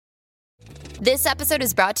This episode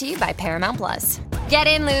is brought to you by Paramount Plus. Get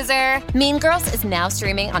in, loser! Mean Girls is now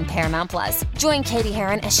streaming on Paramount Plus. Join Katie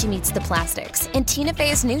Heron as she meets the plastics in Tina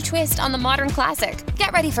Fey's new twist on the modern classic.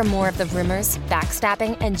 Get ready for more of the rumors,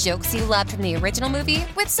 backstabbing, and jokes you loved from the original movie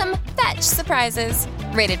with some fetch surprises.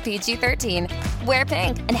 Rated PG-13. Wear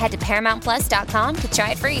pink and head to ParamountPlus.com to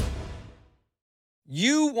try it free.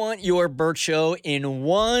 You want your Burt Show in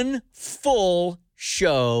one full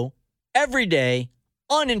show every day,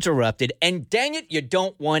 uninterrupted, and dang it, you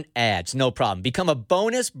don't want ads. No problem. Become a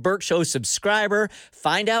bonus Burt Show subscriber.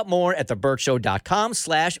 Find out more at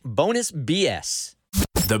theburtshow.com/bonusbs.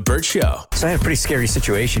 The Burt Show. So I had a pretty scary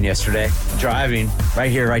situation yesterday, driving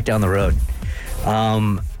right down the road.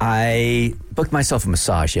 I booked myself a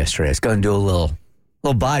massage yesterday. I was going to do a little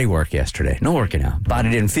body work yesterday. No working out. Body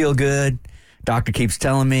didn't feel good. Doctor keeps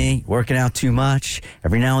telling me, working out too much.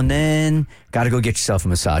 Every now and then, got to go get yourself a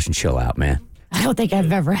massage and chill out, man. I don't think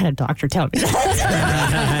I've ever had a doctor tell me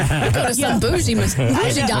that. Go to some bougie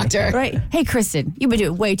doctor. Right. Hey, Kristen, you've been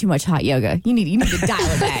doing way too much hot yoga. You need to dial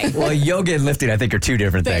it back. Well, yoga and lifting, I think, are two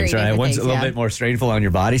different things, right? One's a little bit more strainful on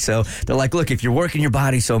your body. So they're like, look, if you're working your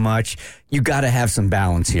body so much, you got to have some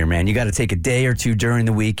balance here, man. You got to take a day or two during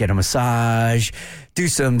the week, get a massage, do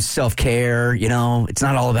some self-care. You know, it's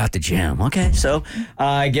not all about the gym. Okay, so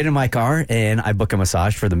I get in my car and I book a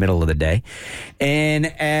massage for the middle of the day. And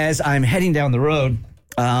as I'm heading down the road,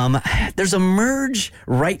 there's a merge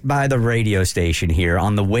right by the radio station here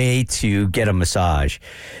on the way to get a massage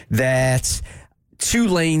that two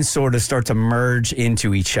lanes sort of start to merge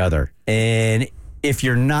into each other. And if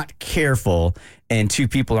you're not careful and two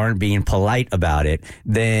people aren't being polite about it,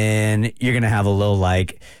 then you're going to have a little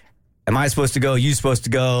like, am I supposed to go? You supposed to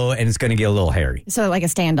go? And it's going to get a little hairy. So like a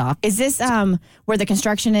standoff. Is this where the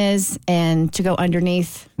construction is and to go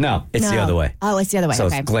underneath? No, it's the other way. Oh, it's the other way. So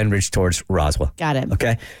okay. it's Glenridge towards Roswell. Got it.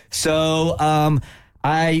 Okay. So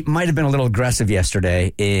I might have been a little aggressive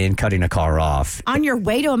yesterday in cutting a car off. On your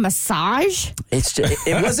way to a massage?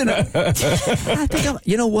 It wasn't I think,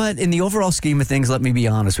 you know what? In the overall scheme of things, let me be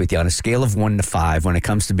honest with you. On a scale of 1 to 5, when it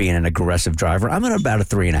comes to being an aggressive driver, I'm at about a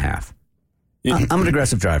 3.5. I'm an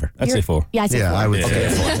aggressive driver. I'd say 4. Yeah, I'd say 4. I would say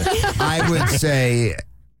 4. I would say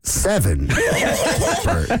 7.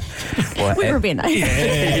 Well, we were being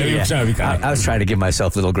nice. I was trying to give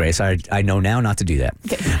myself a little grace. I know now not to do that.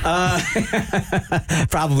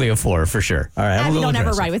 Probably a 4 for sure. All right. Abby, don't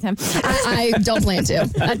ever ride with him. I don't plan to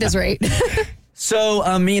at this rate.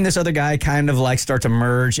 So me and this other guy kind of like start to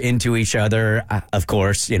merge into each other. Of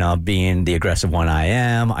course, you know, being the aggressive one I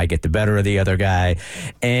am, I get the better of the other guy.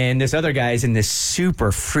 And this other guy is in this super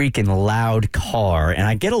freaking loud car. And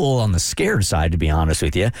I get a little on the scared side, to be honest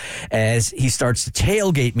with you, as he starts to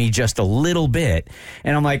tailgate me just a little bit.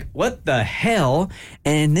 And I'm like, what the hell?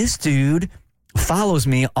 And this dude follows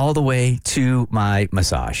me all the way to my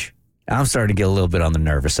massage. I'm starting to get a little bit on the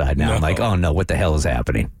nervous side now. No. I'm like, oh no, what the hell is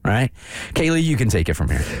happening? Right? Kaylee, you can take it from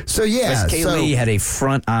here. So yeah, Kaylee had a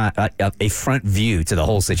front view to the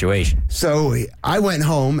whole situation. So I went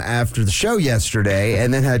home after the show yesterday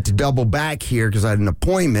and then had to double back here because I had an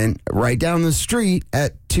appointment right down the street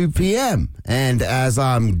at 2 p.m. And as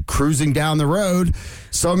I'm cruising down the road,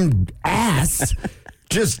 some ass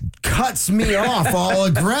just cuts me off all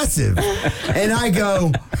aggressive. And I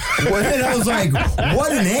go, and I was like,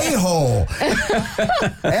 what an a-hole.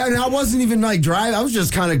 And I wasn't even like driving. I was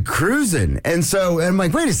just kind of cruising. And I'm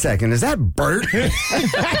like, wait a second, is that Burt? And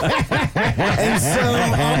so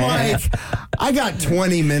I'm like, I got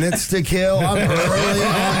 20 minutes to kill. I'm early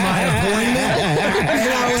on my appointment.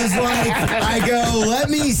 And I was like, let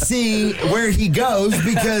me see where he goes,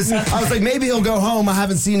 because I was like, maybe he'll go home. I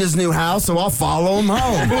haven't seen his new house, so I'll follow him home.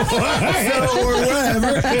 Or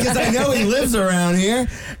whatever, because I know he lives around here.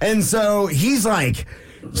 And so he's like,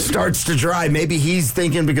 starts to drive. Maybe he's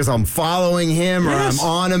thinking because I'm following him or I'm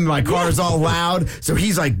on him, my car's all loud. So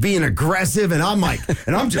he's like being aggressive, and I'm like,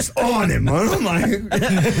 and I'm just on him. And I'm like,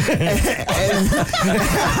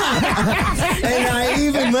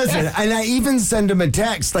 and I even send him a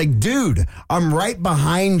text like, dude, I'm right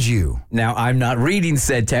behind you. Now, I'm not reading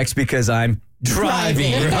said text because I'm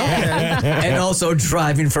driving. And also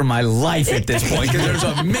driving for my life at this point because there's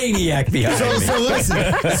a maniac behind me. So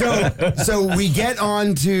listen. So we get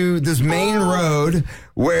onto this main road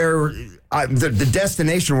where the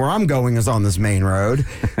destination where I'm going is on this main road.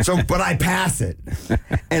 But I pass it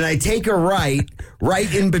and I take a right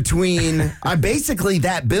in between basically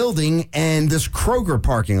that building and this Kroger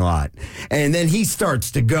parking lot. And then he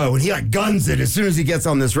starts to go and he like guns it as soon as he gets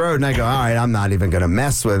on this road. And I go, all right, I'm not even going to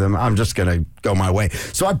mess with him. I'm just going to go my way.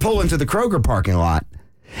 So I pull into the Kroger parking lot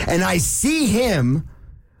and I see him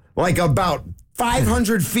like about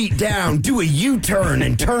 500 feet down, do a U-turn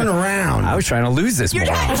and turn around. I was trying to lose this moron.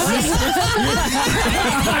 Too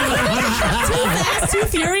Fast, Too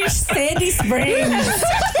Furious, Sandy Springs.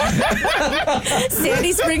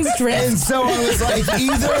 Sandy Springs Drift. And so I was like,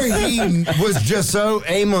 either he was just so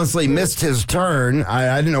aimlessly missed his turn,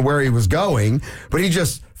 I didn't know where he was going, but he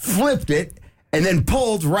just flipped it and then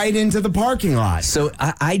pulled right into the parking lot. So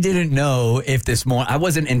I didn't know if this I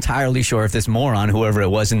wasn't entirely sure if this moron, whoever it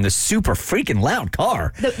was in the super freaking loud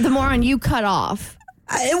car. The moron you cut off.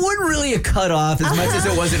 It wasn't really a cutoff as much as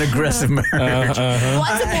it was an aggressive merge. One's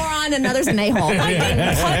a moron, another's an a-hole. I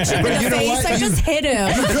didn't punch him in the face. I just hit him.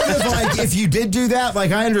 You could have, like, if you did do that,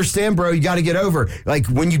 like, I understand, bro, you got to get over. Like,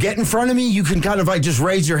 when you get in front of me, you can kind of, like, just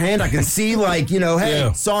raise your hand. I can see, like,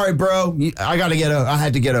 hey, sorry, bro, I got to get over. I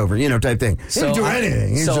had to get over, type thing. He didn't do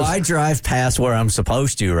anything. I drive past where I'm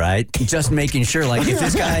supposed to, right? Just making sure, like,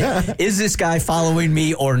 if is this guy following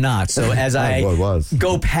me or not? So as I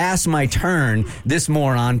go past my turn, this moron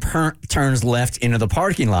turns left into the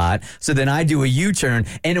parking lot. So then I do a U-turn,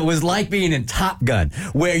 and it was like being in Top Gun,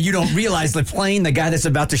 where you don't realize the plane, the guy that's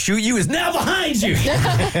about to shoot you, is now behind you. So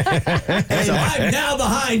I'm now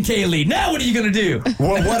behind Kaylee. Now what are you going to do?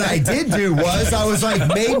 Well, what I did do was I was like,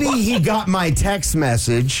 maybe he got my text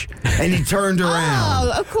message, and he turned around.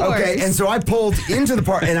 Oh, of course. Okay, and so I pulled into the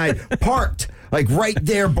park, and I parked like right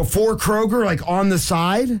there before Kroger, like on the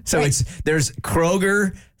side. So there's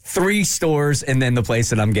Kroger, 3 stores, and then the place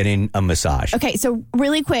that I'm getting a massage. Okay, so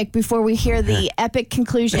really quick before we hear the epic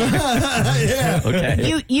conclusion.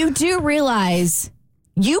 Okay. You do realize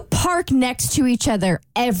you park next to each other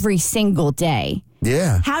every single day.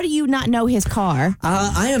 Yeah. How do you not know his car?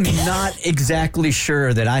 I am not exactly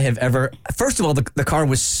sure that I have ever. First of all, the car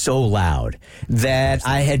was so loud that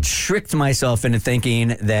I had tricked myself into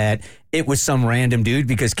thinking that it was some random dude,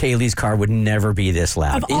 because Kaylee's car would never be this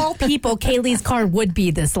loud. Of all people, Kaylee's car would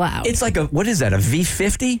be this loud. It's like what is that, a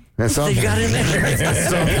V50? That's something. You got in there?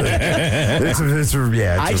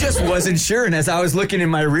 I just wasn't sure. And as I was looking in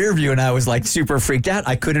my rear view and I was like super freaked out,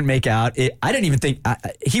 I couldn't make out it. I didn't even think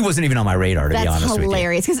he wasn't even on my radar, to be honest with you. That's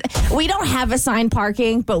hilarious, because we don't have assigned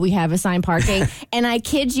parking, but we have assigned parking. And I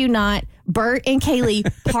kid you not, Bert and Kaylee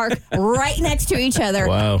park right next to each other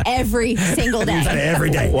every single day. Every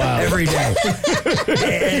day. Wow. Every day.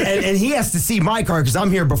 and he has to see my car because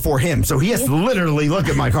I'm here before him. So he has to literally look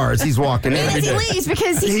at my car as he's walking in. And every as he day. leaves,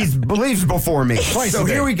 because he leaves before me. So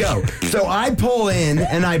here we go. So I pull in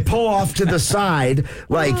and I pull off to the side,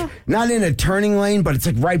 like not in a turning lane, but it's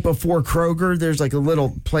like right before Kroger. There's like a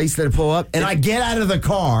little place that I pull up, and I get out of the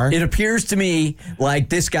car. It appears to me like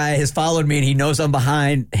this guy has followed me and he knows I'm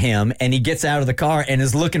behind him, and he gets out of the car and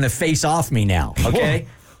is looking to face off me now. Okay.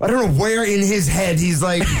 I don't know where in his head he's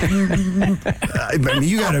like,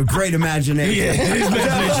 you got a great imagination. Yeah, his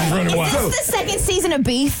imagination's running wild. Is this the second season of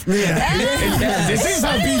Beef? Yeah. This is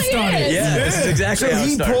how Beef started. Yeah, this is exactly So how it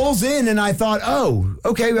he started. pulls in, and I thought, oh,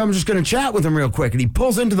 okay, I'm just going to chat with him real quick. And he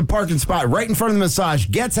pulls into the parking spot right in front of the massage,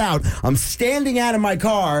 gets out. I'm standing out of my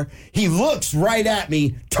car. He looks right at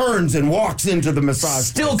me, turns, and walks into the massage.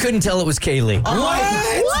 Still couldn't tell it was Kaylee. What?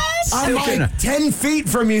 I'm like 10 feet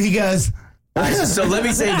from you. He goes, So let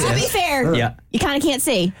me say this. To be fair, Yeah. you kind of can't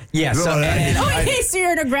see. Yeah, so So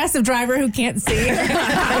you're an aggressive driver who can't see.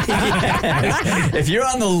 if you're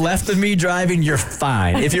on the left of me driving, you're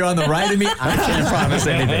fine. If you're on the right of me, I can't promise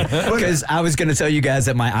anything. Because I was going to tell you guys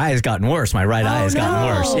that my eye has gotten worse. My right eye has gotten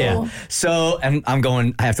worse. Yeah. So I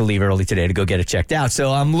have to leave early today to go get it checked out.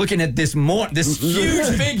 So I'm looking at this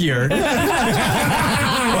huge figure.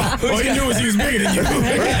 All you knew was he was bigger than you.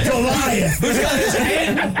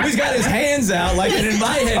 Who's got his hands out, like, and in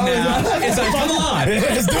my head now, it's like, come on.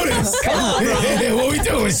 Let's do this. Come on, bro. What we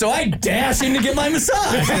doing? So I dash in to get my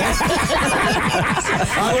massage.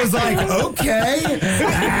 I was like, okay.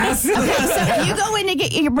 Okay, so you go in to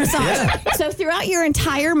get your massage. So throughout your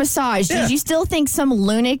entire massage, did you still think some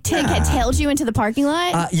lunatic had tailed you into the parking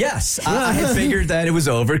lot? Yes. I had figured that it was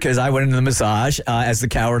over because I went into the massage as the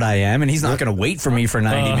coward I am, and he's not going to wait for me for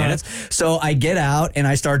 90 minutes. So I get out and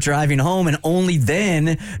I start driving home, and only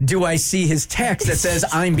then do I see his text that says,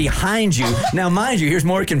 I'm behind you. Now, mind you, here's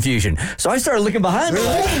more confusion. So I started looking behind me.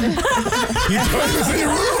 And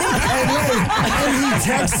he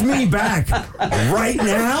texts me back right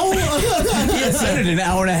now. He had said it an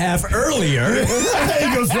hour and a half earlier.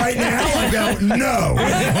 He goes, right now? I go, no,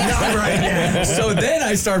 not right now. So then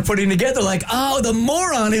I start putting together like, oh, the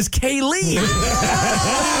moron is Kaylee.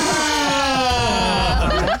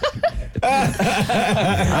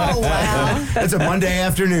 Oh, wow. That's a Monday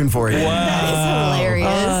afternoon for you. That is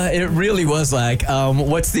hilarious. It really was like,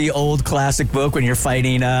 what's the old classic book when you're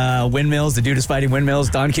fighting windmills? The dude is fighting windmills,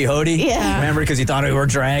 Don Quixote. Yeah. Remember, because he thought it were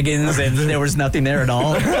dragons and there was nothing there at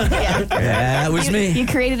all. Yeah. That was me. You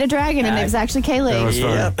created a dragon, and it's actually Kaylee. That was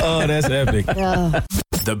fun. Yep. Oh, that's epic.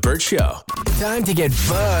 The Burt Show. Time to get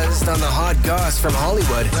buzzed on the hot goss from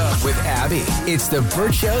Hollywood with Abby. It's the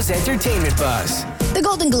Burt Show's entertainment buzz. The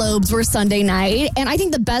Golden Globes were Sunday night, and I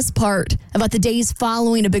think the best part about the days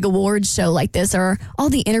following a big awards show like this are all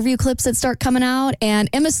the interview clips that start coming out. And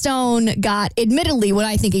Emma Stone got, admittedly, what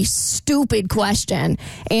I think a stupid question,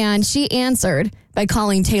 and she answered by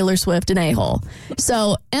calling Taylor Swift an a-hole.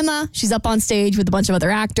 So Emma, she's up on stage with a bunch of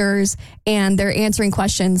other actors, and they're answering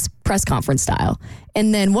questions press conference style.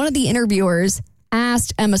 And then one of the interviewers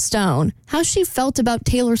asked Emma Stone how she felt about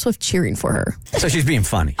Taylor Swift cheering for her. So she's being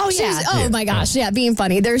funny. Oh, yeah. My gosh. Yeah, being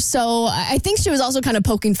funny. I think she was also kind of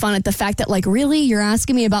poking fun at the fact that, like, really? You're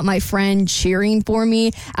asking me about my friend cheering for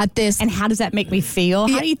me at this? And how does that make me feel?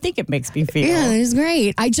 How do you think it makes me feel? Yeah, it's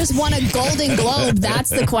great. I just won a Golden Globe. That's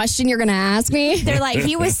the question you're going to ask me? They're like,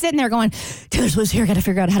 he was sitting there going, Taylor Swift's here, got to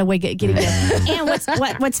figure out how to get it again. And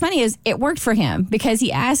what's funny is it worked for him because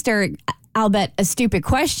he asked her, I'll bet, a stupid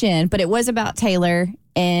question, but it was about Taylor,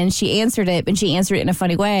 and she answered it, and she answered it in a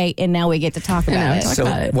funny way, and now we get to talk about it.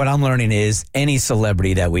 So what I'm learning is any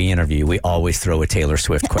celebrity that we interview, we always throw a Taylor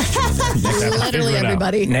Swift question in there. Literally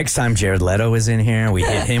everybody. Next time Jared Leto is in here, we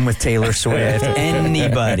hit him with Taylor Swift.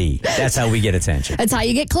 Anybody. That's how we get attention. That's how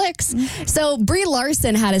you get clicks. So Brie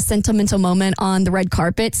Larson had a sentimental moment on the red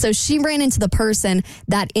carpet. So she ran into the person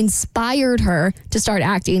that inspired her to start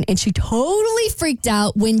acting, and she totally freaked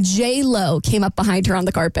out when J-Lo came up behind her on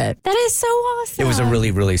the carpet. That is so awesome. It was a really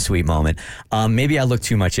sweet moment. Maybe I looked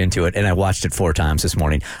too much into it, and I watched it 4 times this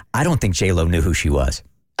morning. I don't think J-Lo knew who she was.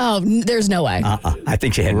 Oh, there's no way. I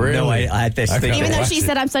think she had no idea. Even though she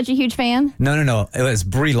said, I'm such a huge fan? No. It was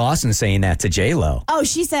Brie Larson saying that to J-Lo. Oh,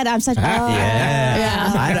 she said, I'm such a...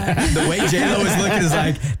 Yeah. The way J-Lo is looking is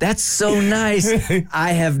like, that's so nice.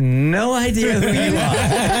 I have no idea who you are.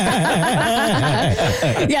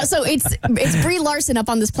 Yeah, so it's Brie Larson up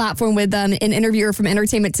on this platform with an interviewer from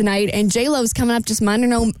Entertainment Tonight, and J-Lo's coming up just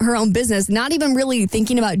minding her own business, not even really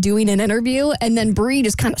thinking about doing an interview, and then Brie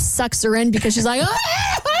just kind of sucks her in because she's like, oh,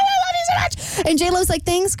 I love you so much. And J-Lo's like,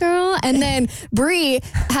 thanks, girl. And then Brie,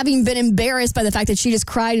 having been embarrassed by the fact that she just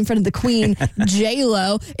cried in front of the queen,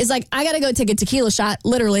 J-Lo, is like, I got to go take a tequila shot,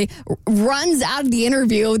 literally, runs out of the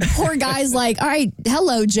interview. The poor guy's like, all right,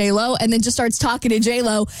 hello, J-Lo, and then just starts talking to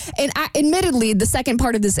J-Lo. And admittedly, the second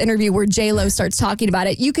part of this interview where J-Lo starts talking about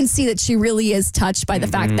it, you can see that she really is touched by the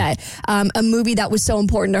fact that a movie that was so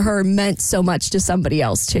important to her meant so much to somebody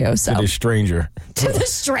else, too. So. To the stranger. To the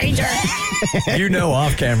stranger. You know,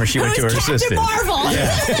 off camera, she went to her Captain assistant. Marvel.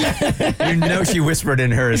 Yeah. You know, she whispered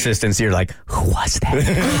in her assistant's ear, like, who was that?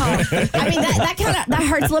 I mean, that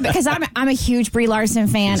hurts a little bit because I'm a huge Brie Larson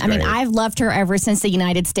fan. She's I mean, great. I've loved her ever since the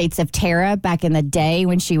United States of Tara back in the day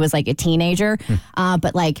when she was like a teenager.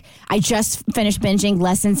 But like, I just finished binging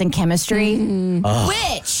Lessons in Chemistry,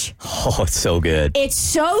 which It's so good. it's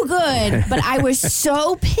so good, but I was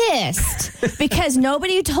so pissed because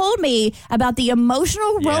nobody told me about the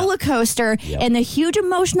emotional roller coaster and the huge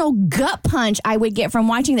emotional gut punch I would get from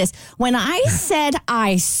watching this. When I said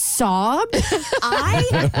I sobbed, I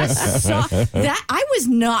was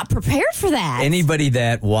not prepared for that. Anybody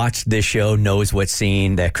that watched this show knows what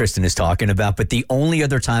scene that Kristen is talking about, but the only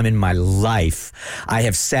other time in my life I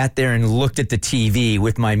have sat there and looked at the TV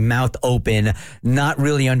with my mouth open, not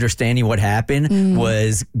really understanding what happened,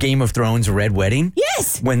 was Game of Thrones Red Wedding.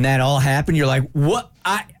 Yes. When that all happened, you're like, what?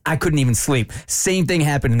 I couldn't even sleep. Same thing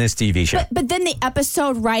happened in this TV show. But then the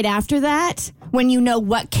episode right after that, when you know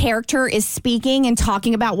what character is speaking and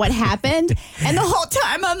talking about what happened, and the whole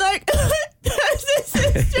time I'm like, this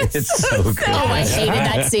is just It's so good. Oh, I hated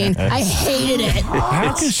that scene. I hated it.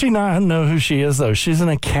 How could she not know who she is, though? She's an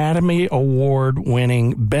Academy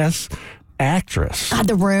Award-winning Best Actress. God,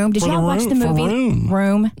 The Room. Did For y'all The watch the Room, for movie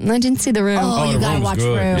Room. I didn't see The Room. Oh, The you gotta Room's watch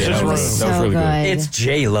good. Room. Yeah, It that was was so really good. good. It's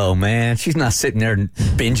J-Lo, man. She's not sitting there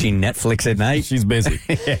binging Netflix at night. She's busy.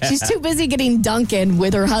 She's too busy getting Dunkin'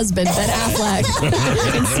 with her husband, Ben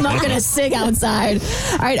Affleck, and smoking a cig outside.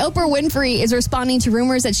 All right, Oprah Winfrey is responding to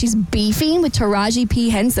rumors that she's beefing with Taraji P.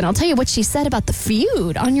 Henson. I'll tell you what she said about the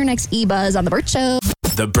feud on your next E-Buzz on The Burt Show.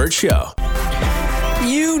 The Burt Show.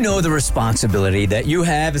 You know the responsibility that you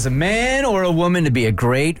have as a man or a woman to be a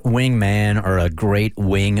great wing man or a great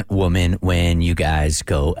wing woman when you guys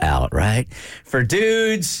go out, right? For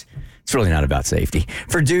dudes, it's really not about safety.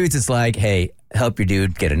 For dudes, it's like, hey, help your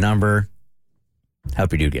dude get a number,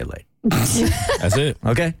 help your dude get laid. That's it.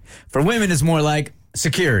 Okay. For women, it's more like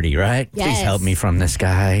security, right? Yes. Please help me from this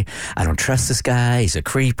guy. I don't trust this guy. He's a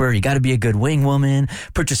creeper. You got to be a good wing woman.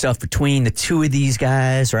 Put yourself between the two of these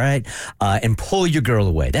guys, right? And pull your girl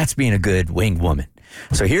away. That's being a good wing woman.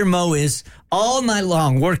 So here Mo is all night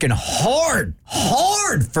long working hard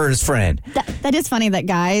for his friend. That is funny that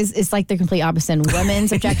guys, it's like the complete opposite.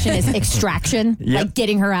 Women's objection is extraction, like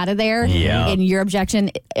getting her out of there. Yeah. And your objection,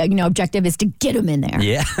 objective is to get him in there.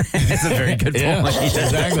 Yeah, that's a very good point. Yeah,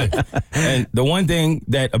 exactly. And the one thing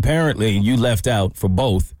that apparently you left out for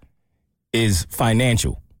both is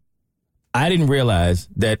financial. I didn't realize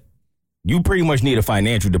that you pretty much need a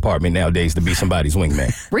financial department nowadays to be somebody's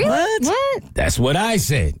wingman. Really? What? That's what I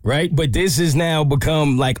said, right? But this has now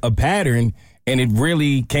become like a pattern, and it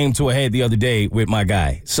really came to a head the other day with my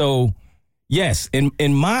guy. So, yes,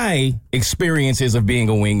 in my experiences of being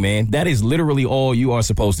a wingman, that is literally all you are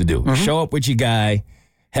supposed to do. Show up with your guy,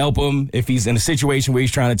 help him. If he's in a situation where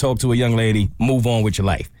he's trying to talk to a young lady, move on with your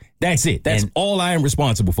life. That's it. That's all I am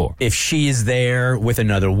responsible for. If she is there with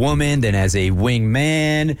another woman, then as a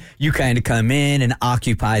wingman, you kind of come in and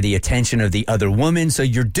occupy the attention of the other woman so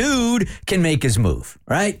your dude can make his move,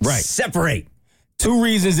 right? Right. Separate. 2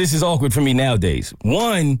 reasons this is awkward for me nowadays.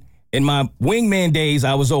 One, in my wingman days,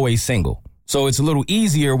 I was always single. So it's a little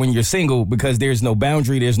easier when you're single because there's no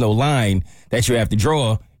boundary, there's no line that you have to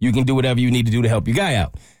draw. You can do whatever you need to do to help your guy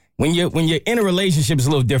out. When you're in a relationship, it's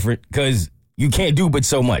a little different because you can't do but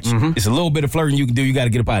so much. It's a little bit of flirting you can do. You got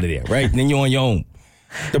to get up out of there, right? And then you're on your own.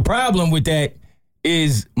 The problem with that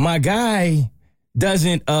is my guy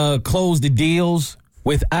doesn't close the deals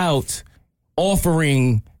without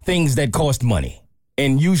offering things that cost money.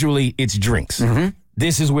 And usually it's drinks.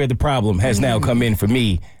 This is where the problem has now come in for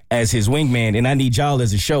me as his wingman. And I need y'all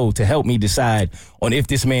as a show to help me decide on if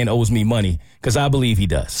this man owes me money, because I believe he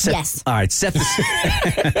does. Yes. All right, set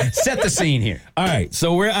the scene here. All right,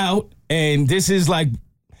 so we're out, and this is like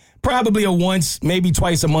probably a once, maybe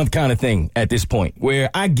twice a month kind of thing at this point, where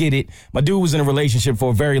I get it. My dude was in a relationship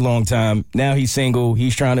for a very long time. Now he's single.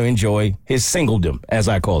 He's trying to enjoy his singledom, as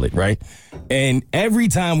I call it, right? And every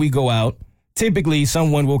time we go out, typically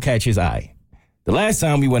someone will catch his eye. The last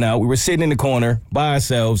time we went out, we were sitting in the corner by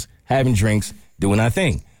ourselves, having drinks, doing our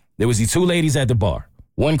thing. There was these 2 ladies at the bar.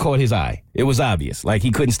 One caught his eye. It was obvious. Like, he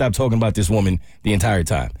couldn't stop talking about this woman the entire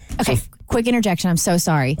time. Okay, quick interjection. I'm so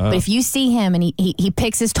sorry. But if you see him and he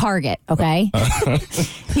picks his target, okay?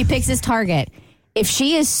 He picks his target. If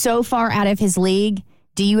she is so far out of his league,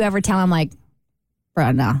 do you ever tell him, like,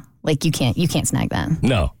 bro, no. Like, you can't snag that?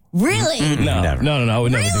 No. Really? No. I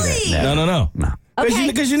would never do that. No. Okay.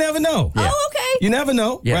 Because you never know. Yeah. Oh, okay. You never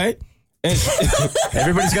know, right? And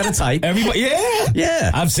everybody's got a type. Everybody,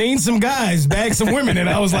 yeah. I've seen some guys bag some women, and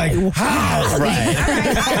I was like, how? Right.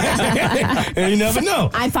 And you never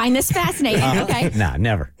know. I find this fascinating. Okay. Nah,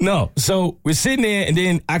 never. No. So we're sitting there, and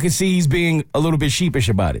then I could see he's being a little bit sheepish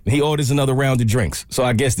about it. He orders another round of drinks. So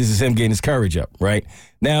I guess this is him getting his courage up, right?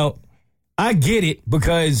 Now, I get it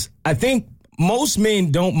because I think most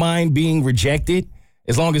men don't mind being rejected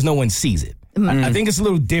as long as no one sees it. I think it's a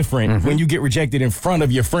little different when you get rejected in front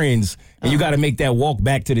of your friends and you got to make that walk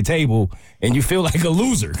back to the table and you feel like a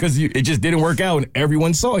loser because it just didn't work out and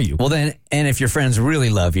everyone saw you. Well, then, and if your friends really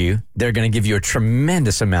love you, they're going to give you a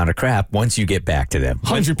tremendous amount of crap once you get back to them.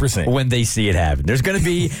 100%. When they see it happen. There's going to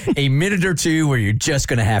be a minute or two where you're just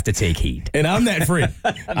going to have to take heed. And I'm that friend.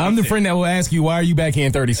 I'm the friend that will ask you, why are you back here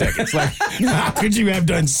in 30 seconds? Like, how could you have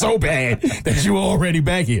done so bad that you were already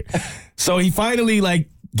back here? So he finally,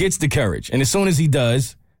 gets the courage. And as soon as he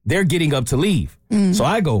does, they're getting up to leave. So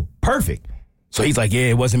I go, perfect. So he's like, yeah,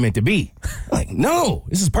 it wasn't meant to be. I'm like, no,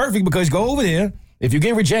 this is perfect because go over there. If you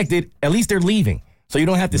get rejected, at least they're leaving. So you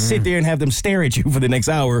don't have to sit there and have them stare at you for the next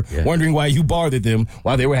hour, wondering why you bothered them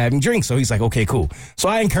while they were having drinks. So he's like, okay, cool. So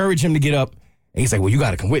I encourage him to get up. And he's like, well, you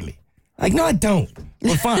got to come with me. Like, no, I don't.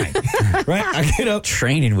 We're fine. Right? I get up.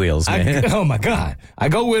 Training wheels, man. Oh, my God. I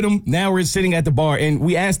go with them. Now we're sitting at the bar, and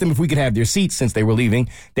we asked them if we could have their seats since they were leaving.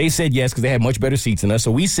 They said yes because they had much better seats than us.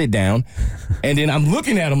 So we sit down, and then I'm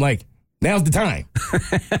looking at them like, now's the time.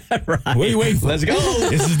 Right. What are you waiting for? Let's go.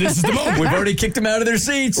 This is the moment. We've already kicked them out of their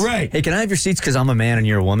seats. Right. Hey, can I have your seats because I'm a man and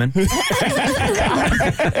you're a woman? So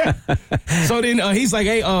then he's like,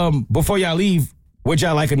 hey, before y'all leave, would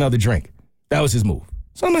y'all like another drink? That was his move.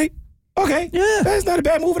 So I'm like, okay, yeah, that's not a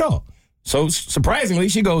bad move at all. So surprisingly,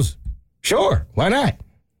 she goes, sure, why not?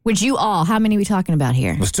 Would you all? How many are we talking about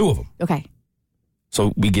here? It was 2 of them. Okay.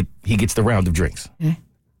 So he gets the round of drinks. Okay.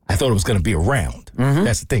 I thought it was going to be a round.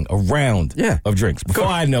 That's the thing, a round of drinks. Before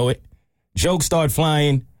I know it, jokes start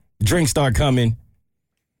flying, drinks start coming.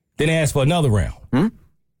 Then they ask for another round. Well,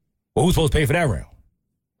 who's supposed to pay for that round?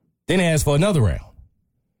 Then they asked for another round.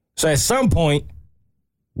 So at some point,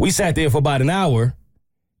 we sat there for about an hour,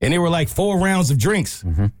 and there were like 4 rounds of drinks.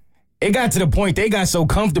 Mm-hmm. It got to the point they got so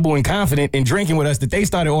comfortable and confident in drinking with us that they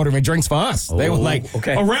started ordering drinks for us. They were like,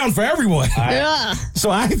 a round for everyone. Yeah. So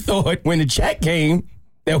I thought when the check came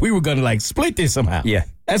that we were going to like split this somehow. Yeah.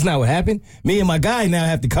 That's not what happened. Me and my guy now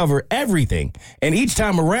have to cover everything. And each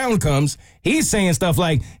time a round comes, he's saying stuff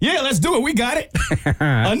like, yeah, let's do it. We got it.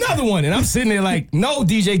 Another one. And I'm sitting there like, no,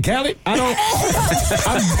 DJ Khaled, I don't.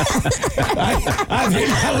 I've hit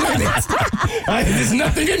my limits. There's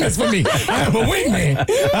nothing in this for me. I am a wingman.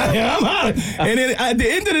 I'm out. And then at the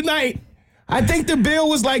end of the night, I think the bill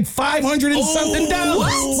was like $500 and something.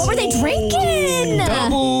 What were they drinking?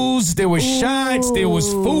 Doubles. There was shots. There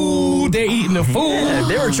was food. They're eating the food. Yeah,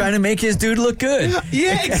 they were trying to make his dude look good.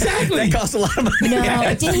 Yeah, exactly. That cost a lot of money. No,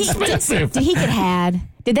 Yeah, did he expensive. get had?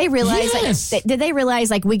 Did they realize? Yes. Did they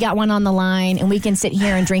realize like we got one on the line and we can sit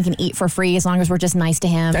here and drink and eat for free as long as we're just nice to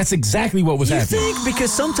him? That's exactly what was You happening. think?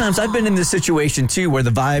 Because sometimes I've been in this situation too where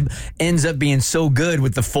the vibe ends up being so good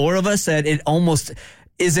with the 4 of us that it almost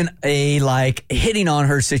isn't a like hitting on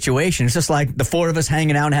her situation. It's just like the 4 of us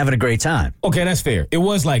hanging out and having a great time. Okay, that's fair. It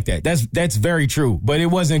was like that. That's very true. But it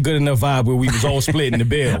wasn't good enough vibe where we was all splitting the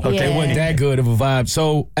bill. Okay, Yeah. It wasn't that good of a vibe.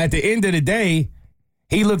 So at the end of the day,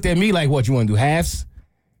 he looked at me like, "What, you want to do halves?"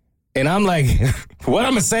 And I'm like, "What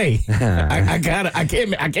I'm gonna say? I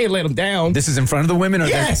can't let him down." This is in front of the women? Or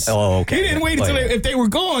Yes. Oh, okay. He didn't wait until if they were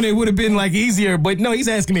gone, it would have been like easier. But no, he's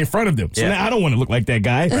asking me in front of them. So now I don't want to look like that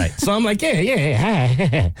guy. Right. So I'm like,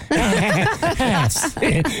 yeah.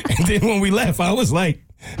 And then when we left, I was like,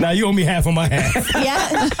 now you owe me half of my half.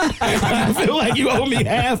 Yeah. I feel like you owe me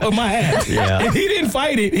half of my half. Yeah. And he didn't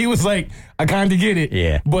fight it. He was like, I kind of get it.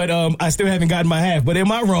 Yeah. But I still haven't gotten my half. But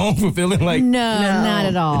am I wrong for feeling like, No, not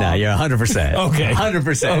at all. No, you're 100%. okay.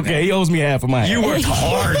 100%. Okay, he owes me half of my half. You worked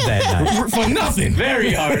hard that night. For nothing.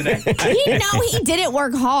 Very hard. He didn't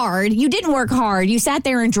work hard. You didn't work hard. You sat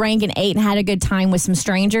there and drank and ate and had a good time with some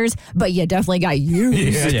strangers, but you definitely got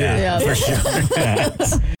used. Yeah, for sure.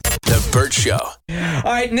 The Burt Show.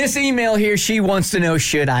 All right, in this email here, she wants to know,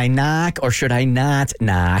 should I knock or should I not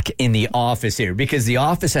knock in the office here? Because the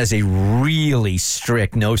office has a really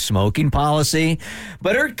strict no smoking policy,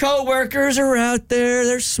 but her coworkers are out there,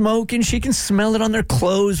 they're smoking. She can smell it on their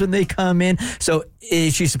clothes when they come in. So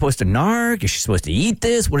is she supposed to narc? Is she supposed to eat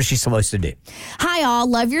this? What is she supposed to do? Hi, all.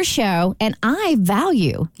 Love your show, and I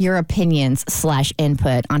value your opinions /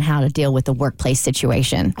 input on how to deal with the workplace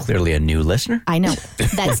situation. Clearly a new listener. I know.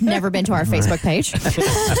 That's never been to our Facebook page.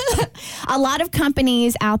 A lot of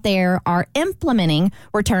companies out there are implementing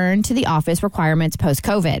return to the office requirements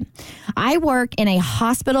post-COVID. I work in a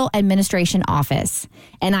hospital administration office,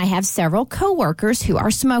 and I have several coworkers who are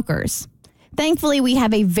smokers. Thankfully, we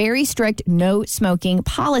have a very strict no smoking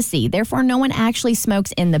policy. Therefore, no one actually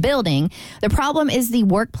smokes in the building. The problem is the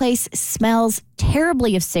workplace smells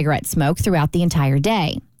terribly of cigarette smoke throughout the entire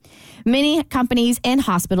day. Many companies and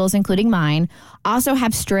hospitals, including mine, also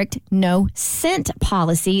have strict no scent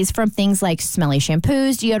policies from things like smelly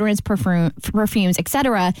shampoos, deodorants, perfumes,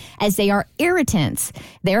 etc., as they are irritants.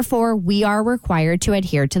 Therefore, we are required to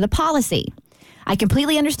adhere to the policy. I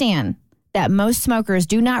completely understand that most smokers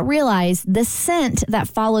do not realize the scent that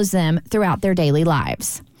follows them throughout their daily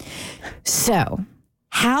lives. So,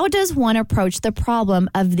 how does one approach the problem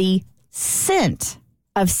of the scent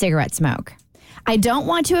of cigarette smoke? I don't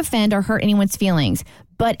want to offend or hurt anyone's feelings,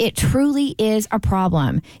 but it truly is a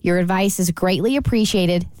problem. Your advice is greatly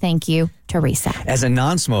appreciated. Thank you, Teresa. As a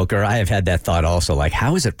non-smoker, I have had that thought also. Like,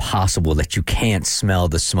 how is it possible that you can't smell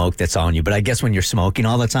the smoke that's on you? But I guess when you're smoking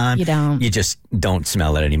all the time, You don't. You just don't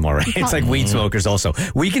smell it anymore, right? It's like weed smokers also.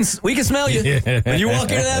 We can smell you. When you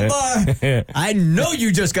walk into that bar, I know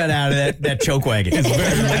you just got out of that choke wagon.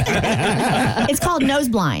 It's called nose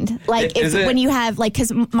blind. Like Is it? when you have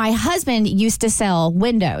because my husband used to sell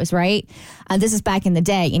windows, right? This is back in the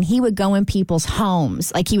day, and he would go in people's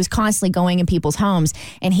homes. Like he was constantly going in people's homes,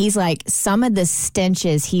 and he's like some of the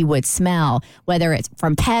stenches he would smell, whether it's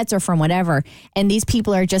from pets or from whatever, and these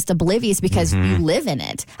people are just oblivious because you live in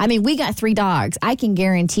it. I mean, we got 3 dogs. I can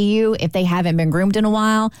guarantee you, if they haven't been groomed in a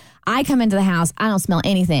while, I come into the house, I don't smell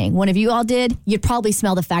anything. One of you all did, you'd probably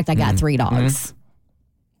smell the fact I got 3 dogs.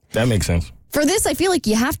 That makes sense. For this, I feel like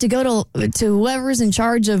you have to go to whoever's in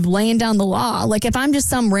charge of laying down the law. Like if I'm just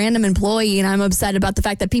some random employee and I'm upset about the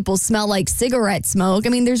fact that people smell like cigarette smoke, I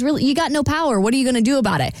mean, you got no power. What are you going to do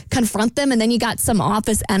about it? Confront them, and then you got some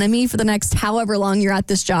office enemy for the next however long you're at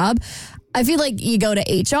this job. I feel like you go to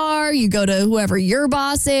HR, you go to whoever your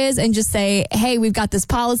boss is, and just say, hey, we've got this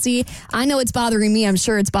policy. I know it's bothering me. I'm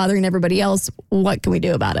sure it's bothering everybody else. What can we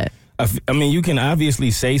do about it? I mean, you can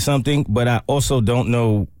obviously say something, but I also don't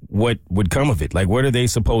know what would come of it. Like, what are they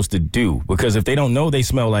supposed to do? Because if they don't know they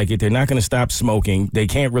smell like it, they're not going to stop smoking. They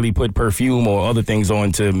can't really put perfume or other things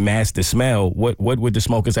on to mask the smell. What would the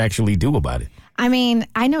smokers actually do about it? I mean,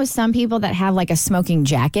 I know some people that have like a smoking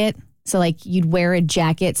jacket. So like you'd wear a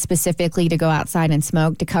jacket specifically to go outside and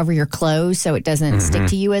smoke to cover your clothes so it doesn't stick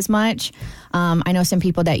to you as much. I know some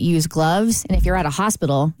people that use gloves. And if you're at a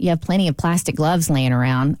hospital, you have plenty of plastic gloves laying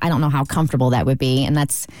around. I don't know how comfortable that would be. And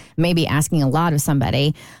that's maybe asking a lot of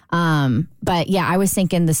somebody. But yeah, I was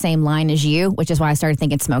thinking the same line as you, which is why I started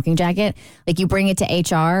thinking smoking jacket. Like you bring it to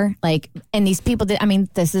HR, like, and these people,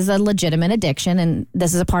 this is a legitimate addiction and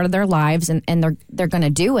this is a part of their lives and they're going to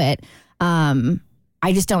do it.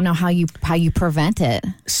 I just don't know how you prevent it.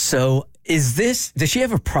 So does she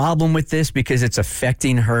have a problem with this because it's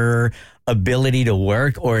affecting her ability to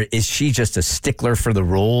work, or is she just a stickler for the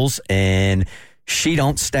rules and she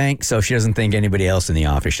don't stank, so she doesn't think anybody else in the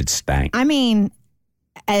office should stank? I mean,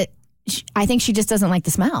 I think she just doesn't like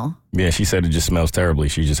the smell. Yeah, she said it just smells terribly.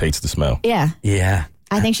 She just hates the smell. Yeah. Yeah.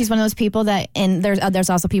 I think she's one of those people that, and there's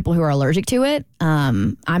also people who are allergic to it.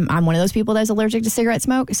 I'm one of those people that's allergic to cigarette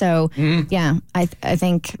smoke. So yeah, I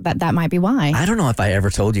think that might be why. I don't know if I ever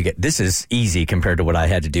told you. This is easy compared to what I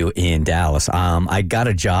had to do in Dallas. I got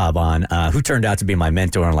a job on who turned out to be my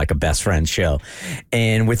mentor on like a best friend show,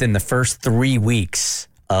 and within the first 3 weeks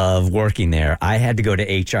of working there, I had to go to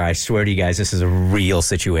HR. I swear to you guys, this is a real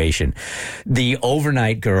situation. The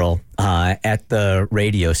overnight girl at the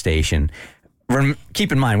radio station.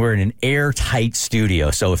 Keep in mind, we're in an airtight studio.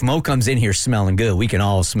 So if Mo comes in here smelling good, we can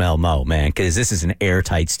all smell Mo, man, because this is an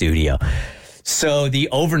airtight studio. So the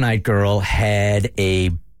overnight girl had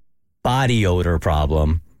a body odor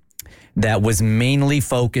problem that was mainly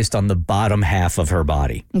focused on the bottom half of her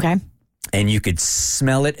body. Okay. And you could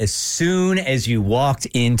smell it as soon as you walked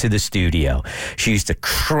into the studio. She used to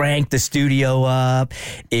crank the studio up.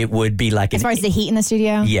 It would be like as far as the heat in the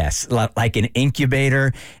studio? Yes, like an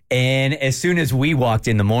incubator. And as soon as we walked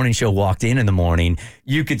in, the morning show walked in the morning,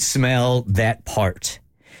 you could smell that part.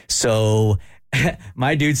 So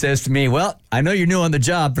my dude says to me, well, I know you're new on the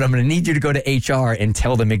job, but I'm going to need you to go to HR and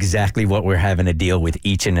tell them exactly what we're having to deal with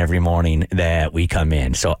each and every morning that we come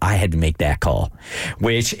in. So I had to make that call,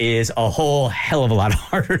 which is a whole hell of a lot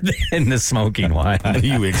harder than the smoking one. How do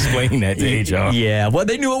you explain that to HR? Yeah, well,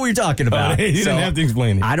 they knew what we were talking about. You didn't have to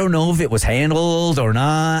explain it. I don't know if it was handled or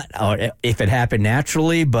not, or if it happened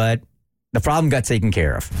naturally, but the problem got taken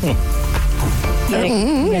care of. You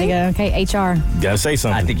gotta go. Okay, HR. Gotta say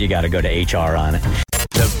something. I think you gotta go to HR on it.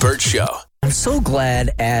 The Burt Show. I'm so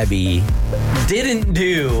glad Abby didn't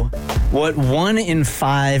do what 1 in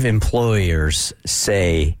 5 employers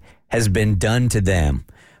say has been done to them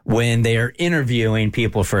when they are interviewing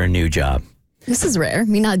people for a new job. This is rare.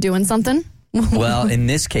 Me not doing something. Well, in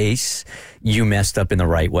this case, you messed up in the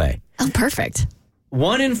right way. Oh, perfect.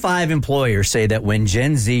 1 in 5 employers say that when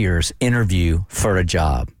Gen Zers interview for a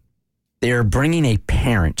job, they're bringing a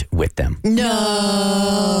parent with them.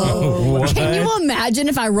 No. Can you imagine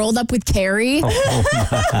if I rolled up with Carrie? What?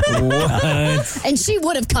 And she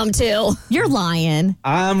would have come too. You're lying.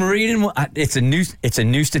 I'm reading. It's a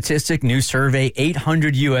new statistic, new survey.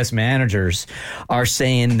 800 U.S. managers are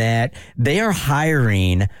saying that they are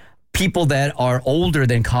hiring people that are older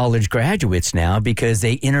than college graduates now because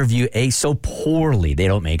they interview so poorly. They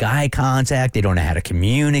don't make eye contact. They don't know how to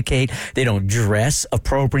communicate. They don't dress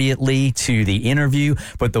appropriately to the interview.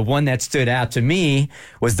 But the one that stood out to me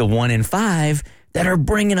was the 1 in 5 that are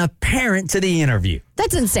bringing a parent to the interview.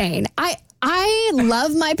 That's insane. I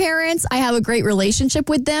love my parents. I have a great relationship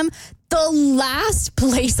with them. The last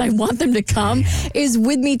place I want them to come is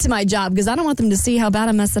with me to my job because I don't want them to see how bad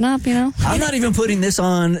I'm messing up, you know? I'm not even putting this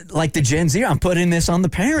on like the Gen Z. I'm putting this on the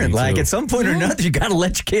parent. Like at some point or another, you got to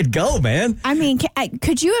let your kid go, man. I mean,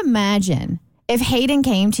 could you imagine if Hayden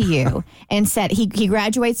came to you and said he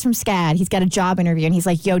graduates from SCAD, he's got a job interview, and he's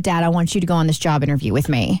like, yo, Dad, I want you to go on this job interview with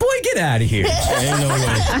me. Boy, get out of here. Ain't no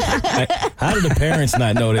way. How do the parents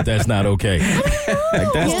not know that that's not okay?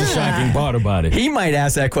 Like, that's the shocking part about it. He might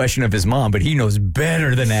ask that question of his mom, but he knows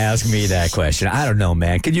better than to ask me that question. I don't know,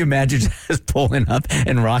 man. Could you imagine just pulling up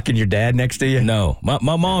and rocking your dad next to you? No. My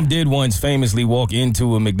mom did once famously walk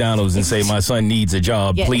into a McDonald's and say, my son needs a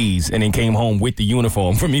job, please, and then came home with the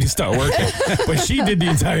uniform for me to start working. But she did the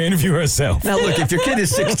entire interview herself. Now, look, if your kid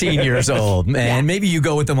is 16 years old, man, maybe you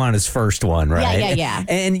go with them on his first one, right? Yeah.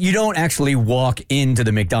 And you don't actually walk into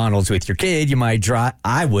the McDonald's with your kid. You might drive.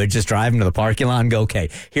 I would just drive him to the parking lot and go, okay.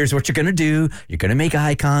 Here's what you're going to do. You're going to make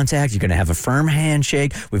eye contact. You're going to have a firm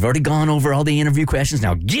handshake. We've already gone over all the interview questions.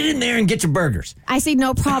 Now get in there and get your burgers. I see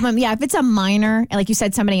no problem. Yeah, if it's a minor, like you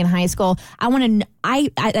said, somebody in high school, I want to.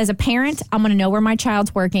 I as a parent, I'm going to know where my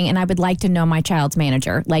child's working, and I would like to know my child's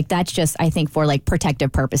manager. Like that's just, I think, for like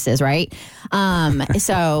protective purposes, right?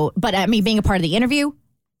 So, but I mean, being a part of the interview.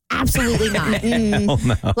 Absolutely not. No.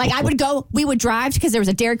 Like we would drive because there was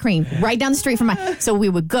a Dairy Queen right down the street from so we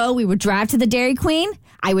would drive to the Dairy Queen.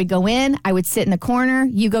 I would go in, I would sit in the corner,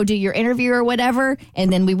 you go do your interview or whatever,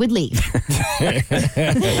 and then we would leave. And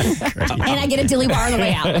I get a dilly bar on the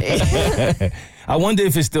way out. I wonder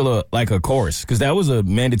if it's still a course, because that was a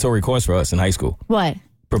mandatory course for us in high school. What?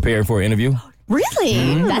 Preparing for an interview. Really?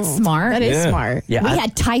 Mm. That's smart. That is smart. Yeah, we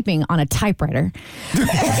had typing on a typewriter. We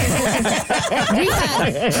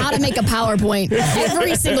had how to make a PowerPoint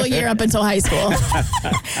every single year up until high school.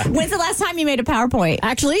 When's the last time you made a PowerPoint?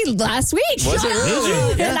 Actually, last week. Was it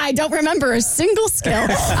really? And I don't remember a single skill.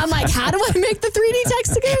 I'm like, how do I make the 3D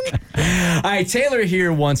text again? All right, Taylor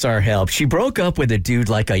here wants our help. She broke up with a dude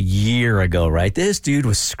like a year ago, right? This dude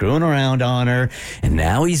was screwing around on her, and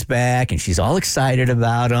now he's back, and she's all excited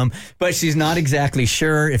about him, but she's not exactly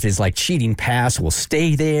sure if his like cheating past will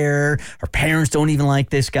stay there. Her parents don't even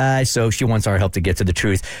like this guy, so she wants our help to get to the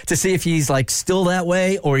truth, to see if he's like still that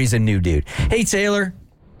way or he's a new dude. Hey, Taylor.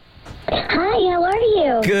 Hi, how are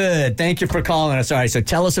you? Good. Thank you for calling us. All right, so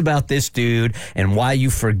tell us about this dude and why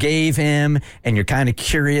you forgave him, and you're kind of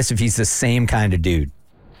curious if he's the same kind of dude.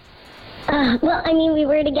 Well, I mean, we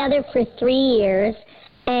were together for 3 years,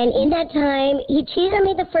 and in that time, he cheated on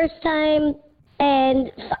me the first time,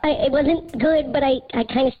 and it wasn't good, but I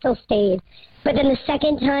kind of still stayed. But then the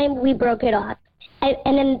second time, we broke it off.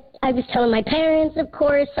 And then I was telling my parents, of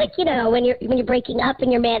course, like, you know, when you're breaking up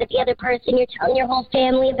and you're mad at the other person, you're telling your whole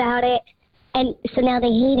family about it. And so now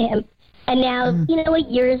they hate him. And now, you know, a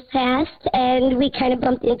year's passed, and we kind of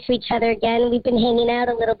bumped into each other again. We've been hanging out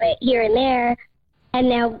a little bit here and there. And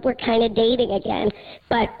now we're kind of dating again.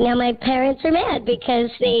 But now my parents are mad because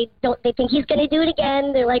they think he's going to do it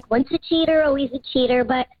again. They're like, once a cheater, always a cheater.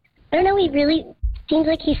 But I don't know, he really seems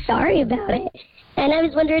like he's sorry about it. And I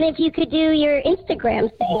was wondering if you could do your Instagram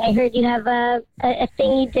thing. I heard you have a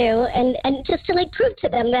thing you do. And just to like prove to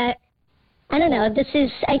them that, I don't know,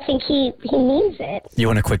 I think he means it. You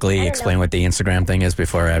want to quickly explain what the Instagram thing is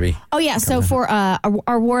before Abby? Oh, yeah. So for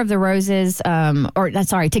our War of the Roses,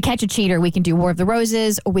 to catch a cheater, we can do War of the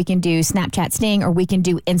Roses, or we can do Snapchat Sting, or we can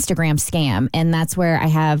do Instagram Scam. And that's where I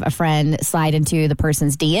have a friend slide into the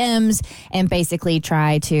person's DMs and basically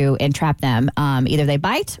try to entrap them. Either they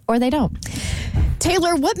bite or they don't.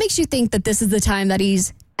 Taylor, what makes you think that this is the time that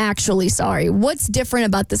he's actually sorry? What's different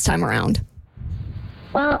about this time around?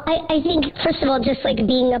 Well, I think, first of all, just like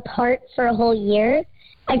being apart for a whole year,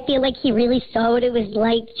 I feel like he really saw what it was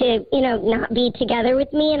like to, you know, not be together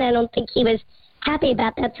with me, and I don't think he was happy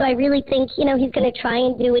about that. So I really think, you know, he's going to try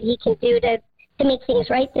and do what he can do to make things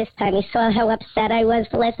right this time. He saw how upset I was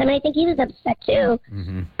the last time, and I think he was upset too.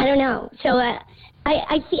 Mm-hmm. I don't know. So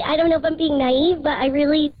I don't know if I'm being naive, but I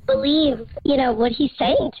really believe, you know, what he's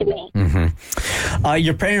saying to me. Mm-hmm.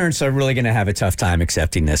 Your parents are really going to have a tough time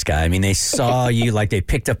accepting this guy. I mean, they saw you, like they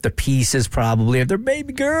picked up the pieces probably of their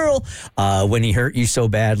baby girl when he hurt you so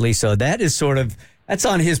badly. So that is that's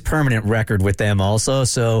on his permanent record with them also.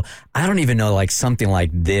 So I don't even know, like, something like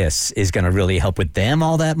this is going to really help with them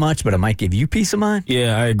all that much, but it might give you peace of mind.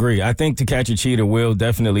 Yeah, I agree. I think To Catch a Cheater will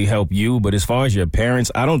definitely help you. But as far as your parents,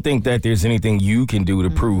 I don't think that there's anything you can do to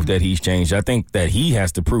prove that he's changed. I think that he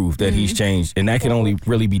has to prove that he's changed, and that can only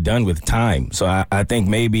really be done with time. So I think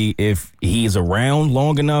maybe if he's around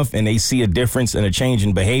long enough and they see a difference and a change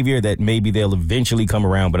in behavior, that maybe they'll eventually come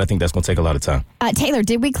around. But I think that's going to take a lot of time. Taylor,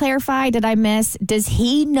 did we clarify? Did I miss? Does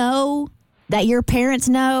he know that your parents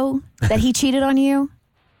know that he cheated on you?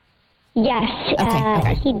 Yes,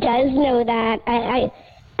 okay. He does know that.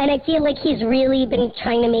 And I feel like he's really been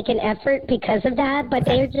trying to make an effort because of that, but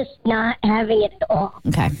they're just not having it at all.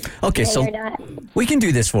 Okay, so we can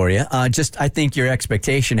do this for you. I think your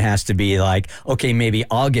expectation has to be like, okay, maybe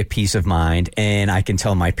I'll get peace of mind and I can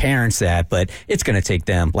tell my parents that, but it's going to take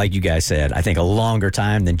them, like you guys said, I think a longer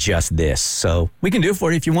time than just this. So we can do it for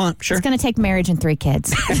you if you want. Sure. It's going to take marriage and 3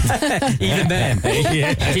 kids. Even then.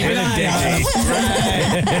 Even a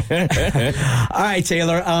decade. All right,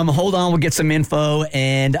 Taylor, hold on. We'll get some info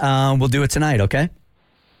and we'll do it tonight, okay?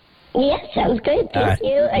 Yeah, sounds good. Thank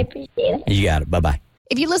you. I appreciate it. You got it. Bye-bye.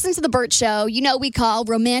 If you listen to The Burt Show, you know we call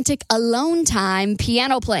romantic alone time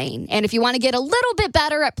piano playing. And if you want to get a little bit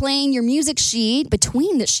better at playing your music sheet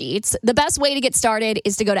between the sheets, the best way to get started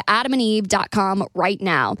is to go to adamandeve.com right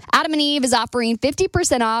now. Adam and Eve is offering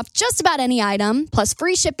 50% off just about any item, plus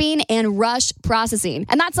free shipping and rush processing.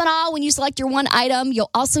 And that's not all. When you select your one item,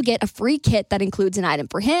 you'll also get a free kit that includes an item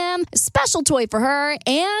for him, a special toy for her,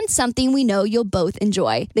 and something we know you'll both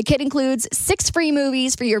enjoy. The kit includes 6 free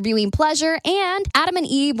movies for your viewing pleasure, and Adam and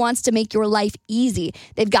Eve wants to make your life easy.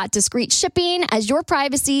 They've got discreet shipping as your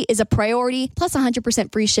privacy is a priority, plus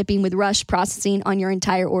 100% free shipping with rush processing on your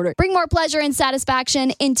entire order. Bring more pleasure and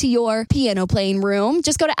satisfaction into your piano playing room.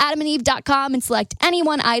 Just go to adamandeve.com and select any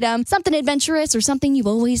one item, something adventurous or something you've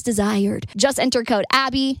always desired. Just enter code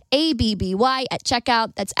Abby, ABBY at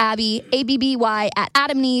checkout. That's Abby, ABBY at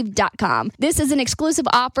adamandeve.com. This is an exclusive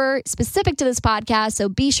offer specific to this podcast, so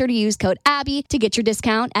be sure to use code Abby to get your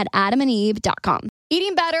discount at adamandeve.com.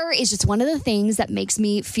 Eating better is just one of the things that makes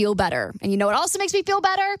me feel better. And you know what also makes me feel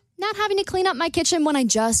better? Not having to clean up my kitchen when I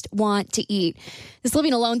just want to eat. This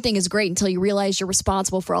living alone thing is great until you realize you're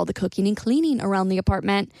responsible for all the cooking and cleaning around the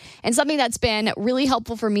apartment. And something that's been really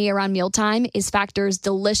helpful for me around mealtime is Factor's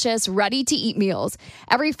delicious, ready-to-eat meals.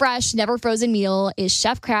 Every fresh, never frozen meal is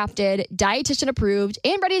chef-crafted, dietitian approved,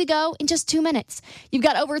 and ready to go in just 2 minutes. You've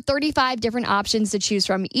got over 35 different options to choose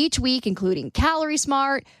from each week, including Calorie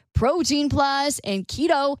Smart, Protein Plus, and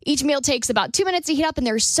Keto. Each meal takes about 2 minutes to heat up, and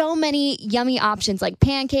there's so many yummy options like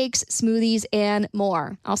pancakes, smoothies, and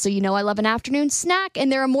more. Also, you know I love an afternoon snack,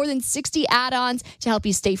 and there are more than 60 add-ons to help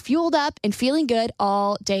you stay fueled up and feeling good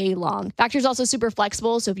all day long. Factor's also super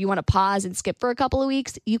flexible, so if you want to pause and skip for a couple of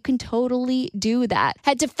weeks, you can totally do that.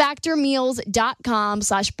 Head to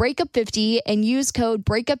factormeals.com/breakup50 and use code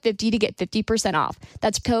breakup50 to get 50% off.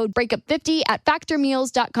 That's code breakup50 at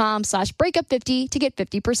factormeals.com/breakup50 to get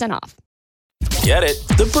 50% off. Get it?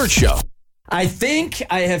 The Burt Show. I think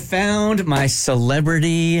I have found my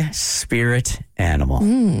celebrity spirit animal.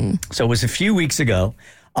 So it was a few weeks ago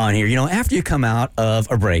on here. You know, after you come out of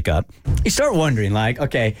a breakup, you start wondering, like,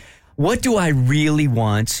 okay, what do I really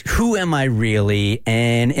want? Who am I really?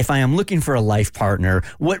 And if I am looking for a life partner,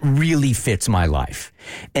 what really fits my life?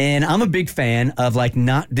 And I'm a big fan of like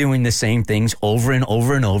not doing the same things over and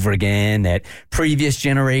over and over again that previous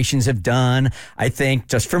generations have done. I think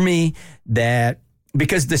just for me that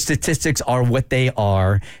because the statistics are what they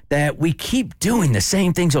are, that we keep doing the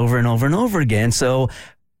same things over and over and over again. So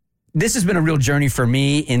this has been a real journey for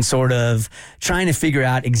me in sort of trying to figure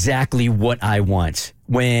out exactly what I want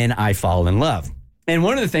when I fall in love. And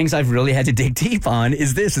one of the things I've really had to dig deep on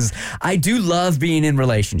is I do love being in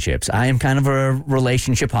relationships. I am kind of a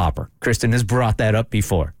relationship hopper. Kristen has brought that up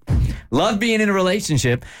before. Love being in a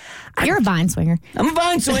relationship. You're a vine swinger. I'm a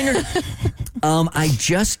vine swinger. I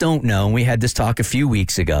just don't know, and we had this talk a few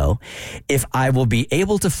weeks ago, if I will be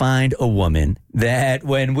able to find a woman that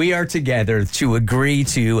when we are together to agree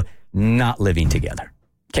to not living together.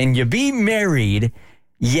 Can you be married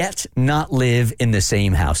yet not live in the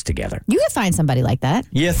same house together? You could find somebody like that.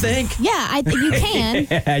 You think? Yeah, I think you can.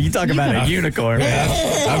 Yeah, you talk about a unicorn.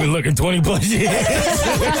 I've been looking 20 plus years.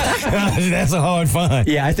 That's a hard find.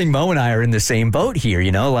 Yeah, I think Mo and I are in the same boat here.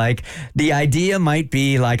 You know, like the idea might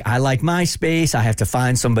be like, I like my space. I have to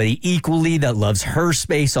find somebody equally that loves her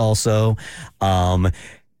space also. I'm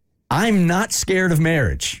not scared of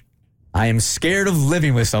marriage. I am scared of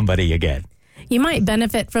living with somebody again. You might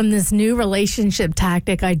benefit from this new relationship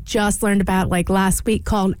tactic I just learned about like last week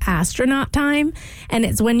called astronaut time. And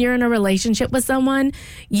it's when you're in a relationship with someone,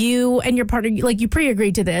 you and your partner, like you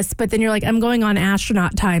pre-agreed to this, but then you're like, I'm going on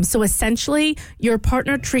astronaut time. So essentially your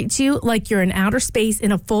partner treats you like you're in outer space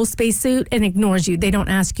in a full spacesuit and ignores you. They don't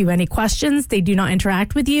ask you any questions. They do not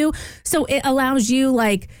interact with you. So it allows you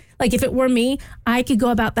like if it were me, I could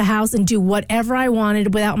go about the house and do whatever I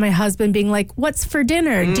wanted without my husband being like, what's for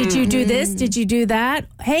dinner? Did you do this? Did you do that?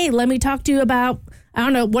 Hey, let me talk to you about, I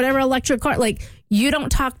don't know, whatever electric car. Like, you don't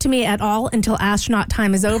talk to me at all until astronaut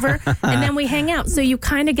time is over. And then we hang out. So you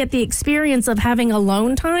kind of get the experience of having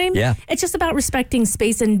alone time. Yeah. It's just about respecting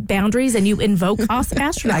space and boundaries, and you invoke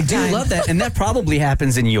astronaut time. I do love that. And that probably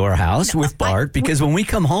happens in your house with Bart, because when we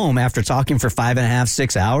come home after talking for 5.5,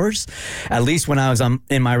 6 hours, at least when I was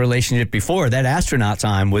in my relationship before, that astronaut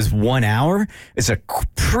time was 1 hour. It's a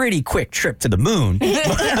pretty quick trip to the moon.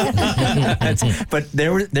 But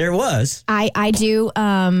there was. I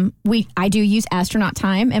do use astronaut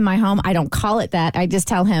time in my home. I don't call it that. I just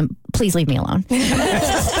tell him, please leave me alone.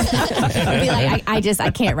 I'd be like, I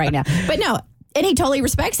can't right now. But no, And he totally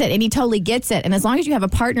respects it and he totally gets it. And as long as you have a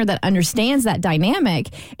partner that understands that dynamic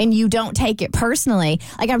and you don't take it personally,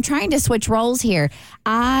 like I'm trying to switch roles here.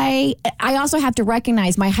 I also have to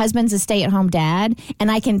recognize my husband's a stay-at-home dad, and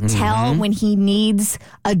I can tell when he needs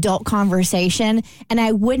adult conversation, and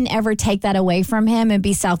I wouldn't ever take that away from him and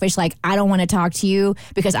be selfish like, I don't want to talk to you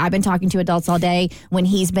because I've been talking to adults all day when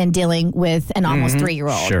he's been dealing with an almost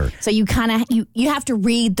 3-year-old. Sure. So you kind of you have to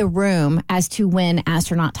read the room as to when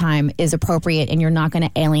astronaut time is appropriate and you're not going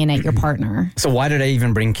to alienate your partner. So why did I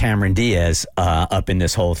even bring Cameron Diaz up in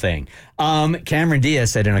this whole thing? Cameron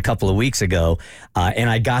Diaz said in a couple of weeks ago, and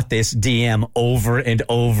I got this DM over and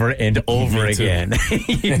over and over again.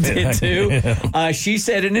 You did too? She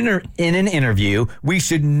said in an interview, we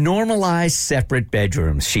should normalize separate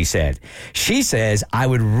bedrooms, she said. She says, I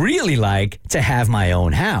would really like to have my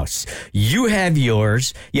own house. You have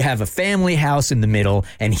yours, you have a family house in the middle,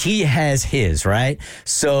 and he has his, right?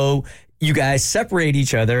 So you guys separate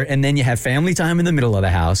each other, and then you have family time in the middle of the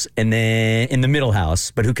house, and then in the middle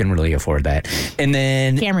house, but who can really afford that? And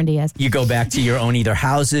then Cameron Diaz. You go back to your own either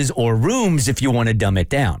houses or rooms if you want to dumb it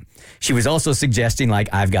down. She was also suggesting, like,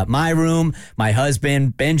 I've got my room, my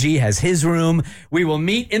husband, Benji, has his room. We will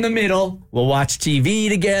meet in the middle. We'll watch TV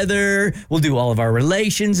together. We'll do all of our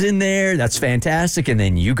relations in there. That's fantastic. And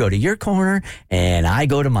then you go to your corner, and I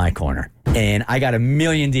go to my corner. And I got a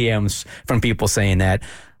million DMs from people saying that.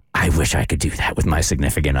 I wish I could do that with my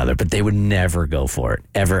significant other, but they would never go for it.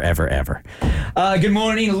 Ever, ever, ever. Good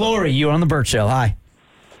morning, Lori. You're on the Burt Show. Hi.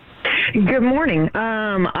 Good morning.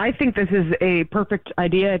 I think this is a perfect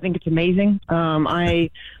idea. I think it's amazing. I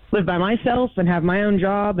live by myself and have my own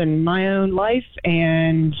job and my own life.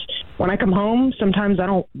 And when I come home, sometimes I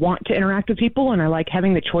don't want to interact with people, and I like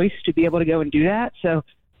having the choice to be able to go and do that. So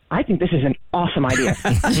I think this is an awesome idea.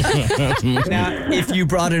 Now, if you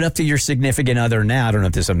brought it up to your significant other now, I don't know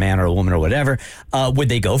if this is a man or a woman or whatever, would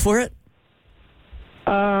they go for it?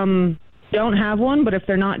 Don't have one, but if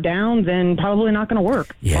they're not down, then probably not going to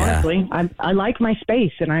work. Yeah. Honestly, I like my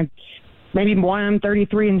space, and I maybe why I'm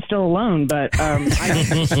 33 and still alone. But well,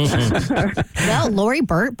 Lori,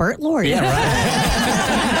 Burt, Lori. Yeah, right.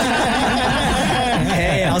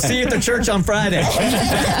 Hey, I'll see you at the church on Friday. See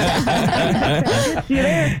you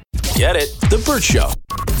there. Get it? The Burt Show.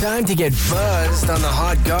 Time to get buzzed on the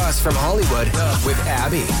hot goss from Hollywood with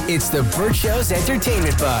Abby. It's the Burt Show's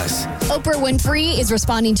entertainment buzz. Oprah Winfrey is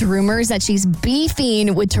responding to rumors that she's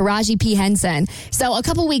beefing with Taraji P. Henson. So a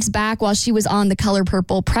couple weeks back, while she was on the Color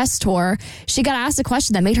Purple press tour, she got asked a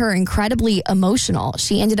question that made her incredibly emotional.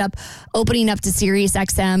 She ended up opening up to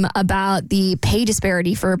SiriusXM about the pay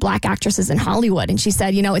disparity for Black actresses in Hollywood. And she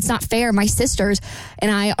said, it's not fair. My sisters and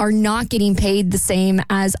I are not getting paid the same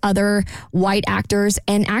as other white actors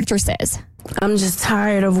and actresses. I'm just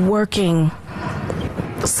tired of working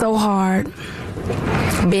so hard,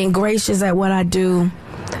 being gracious at what I do,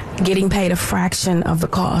 getting paid a fraction of the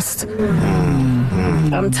cost.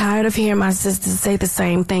 I'm tired of hearing my sisters say the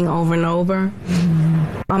same thing over and over.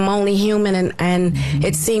 I'm only human, and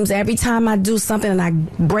it seems every time I do something and I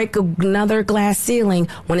break another glass ceiling,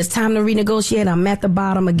 when it's time to renegotiate, I'm at the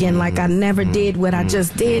bottom again like I never did what I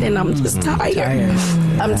just did, and I'm just tired.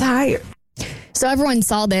 I'm tired. So everyone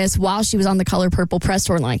saw this while she was on the Color Purple press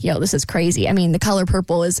tour and like, yo, this is crazy. I mean, the Color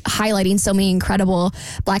Purple is highlighting so many incredible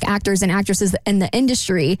Black actors and actresses in the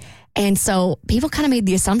industry. And so people kind of made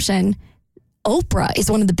the assumption Oprah is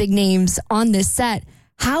one of the big names on this set.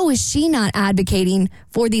 How is she not advocating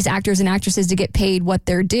for these actors and actresses to get paid what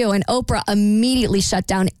they're due? And Oprah immediately shut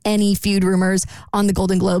down any feud rumors on the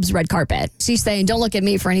Golden Globes red carpet. She's saying, don't look at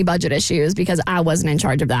me for any budget issues because I wasn't in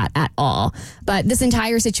charge of that at all. But this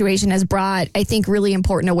entire situation has brought, I think, really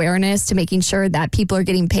important awareness to making sure that people are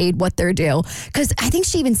getting paid what they're due. Because I think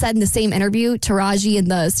she even said in the same interview, Taraji in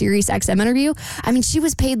the SiriusXM interview, I mean, she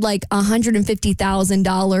was paid like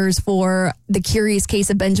 $150,000 for The Curious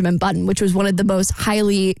Case of Benjamin Button, which was one of the most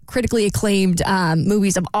highly critically acclaimed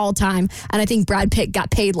movies of all time. And I think Brad Pitt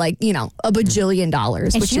got paid like, a bajillion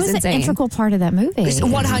dollars, and which she is was insane. an integral part of that movie.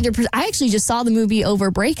 100%. I actually just saw the movie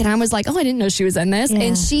over break and I was like, oh, I didn't know she was in this. Yeah.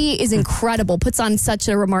 And she is incredible, puts on such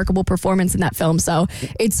a remarkable performance in that film. So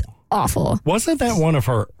it's awful. Wasn't that one of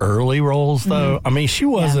her early roles, though? I mean, she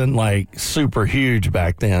wasn't like super huge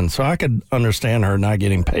back then, so I could understand her not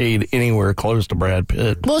getting paid anywhere close to Brad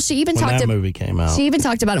Pitt. Well, she even when talked that movie came out. She even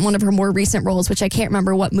talked about it in one of her more recent roles, which I can't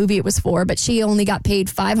remember what movie it was for, but she only got paid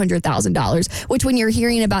 $500,000. Which, when you're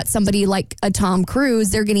hearing about somebody like a Tom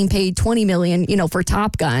Cruise, they're getting paid $20 million, for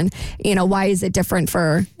Top Gun. Why is it different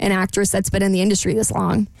for an actress that's been in the industry this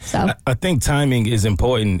long? So I think timing is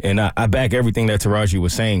important, and I back everything that Taraji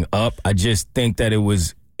was saying up. I just think that it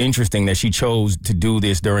was interesting that she chose to do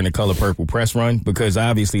this during the Color Purple press run, because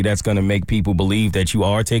obviously that's going to make people believe that you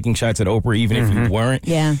are taking shots at Oprah, even if you weren't.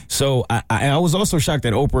 Yeah. So I was also shocked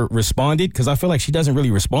that Oprah responded, because I feel like she doesn't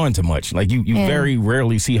really respond to much. Like you very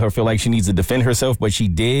rarely see her feel like she needs to defend herself, but she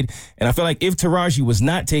did. And I feel like if Taraji was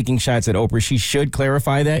not taking shots at Oprah, she should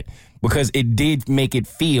clarify that, because it did make it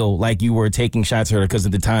feel like you were taking shots at her because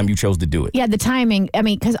of the time you chose to do it. Yeah, the timing. I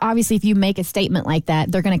mean, because obviously if you make a statement like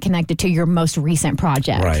that, they're going to connect it to your most recent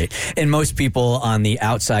project. Right. And most people on the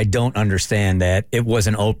outside don't understand that it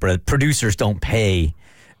wasn't Oprah. Producers don't pay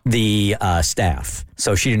the staff.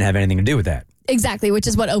 So she didn't have anything to do with that. Exactly, which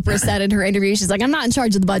is what Oprah said in her interview. She's like, I'm not in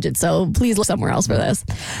charge of the budget, so please look somewhere else for this.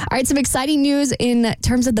 All right, some exciting news in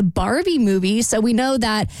terms of the Barbie movie. So we know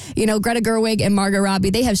that, Greta Gerwig and Margot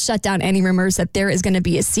Robbie, they have shut down any rumors that there is going to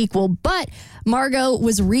be a sequel. But Margot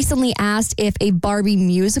was recently asked if a Barbie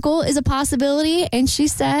musical is a possibility, and she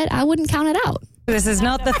said, I wouldn't count it out. This is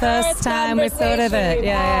not the first time we've thought of it.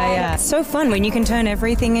 Yeah. It's so fun when you can turn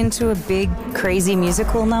everything into a big, crazy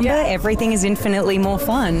musical number. Yeah. Everything is infinitely more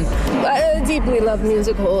fun. I deeply love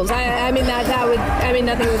musicals. I mean, nothing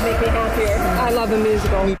would make me happier. I love a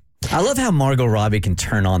musical. I love how Margot Robbie can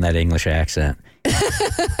turn on that English accent.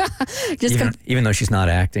 Even though she's not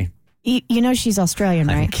acting. You know she's Australian,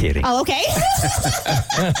 right? I'm kidding. Oh, okay.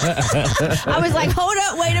 I was like, hold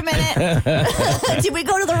up, wait a minute. Did we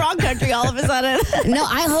go to the wrong country all of a sudden? No,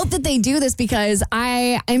 I hope that they do this, because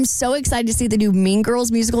I am so excited to see the new Mean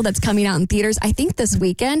Girls musical that's coming out in theaters, I think this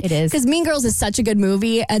weekend. It is. Because Mean Girls is such a good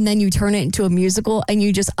movie, and then you turn it into a musical, and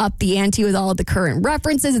you just up the ante with all of the current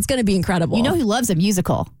references. It's going to be incredible. You know who loves a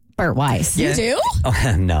musical? Burt Weiss. You do?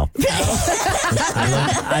 Oh, no.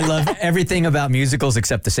 I love everything about musicals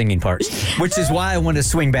except the singing parts, which is why I want to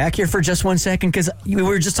swing back here for just 1 second, because we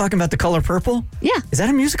were just talking about The Color Purple. Yeah. Is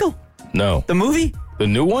that a musical? No. The movie? The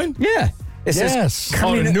new one? Yeah. It Yes. says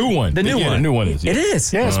Oh, the new one. The new one. The new one is. It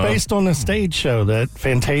is. Yeah, it's based on the stage show that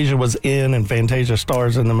Fantasia was in, and Fantasia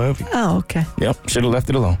stars in the movie. Oh, okay. Yep. Should have left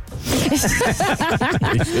it alone.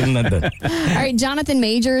 Shouldn't have done. All right, Jonathan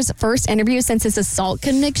Majors' first interview since his assault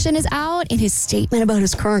conviction is out, and his statement about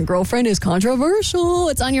his current girlfriend is controversial.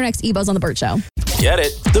 It's on your next eBuzz on The Burt Show. Get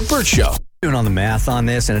it? The Burt Show. Doing all the math on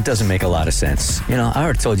this, and it doesn't make a lot of sense. I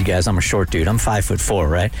already told you guys I'm a short dude. I'm 5'4",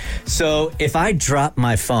 right? So if I drop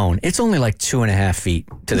my phone, it's only like 2.5 feet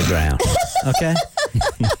to the ground. Okay?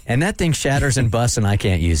 And that thing shatters and busts, and I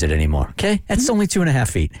can't use it anymore. Okay? That's only 2.5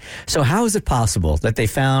 feet. So how is it possible that they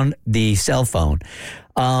found the cell phone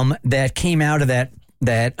that came out of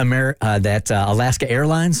that Alaska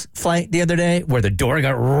Airlines flight the other day, where the door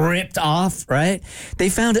got ripped off, right? They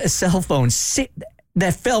found a cell phone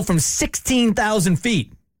that fell from 16,000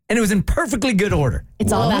 feet, and it was in perfectly good order.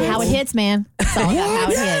 It's all about how it hits, man. It's all about how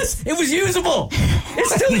it hits. It was usable.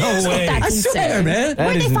 It's still usable. way. I swear, man.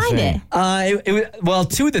 Where'd they find it? It was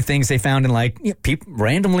two of the things they found in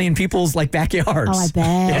randomly in people's backyards. Oh, I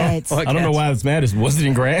bet. I don't know why it's mad. Was it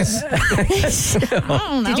in grass? I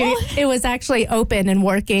don't know. It was actually open and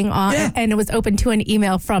working on, and it was open to an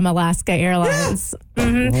email from Alaska Airlines.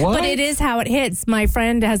 What? But it is how it hits. My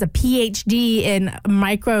friend has a PhD in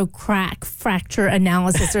micro crack fracture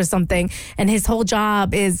analysis or something, and his whole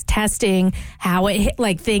job is testing how it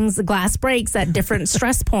hit, things, glass breaks at different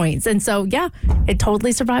stress points. And so, it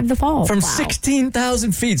totally survived the fall. From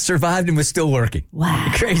 16,000 feet, survived and was still working.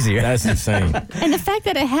 Wow. Crazy, right? That's insane. And the fact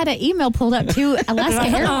that it had an email pulled up to Alaska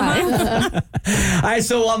Airlines. All right,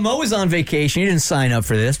 so while Mo was on vacation, he didn't sign up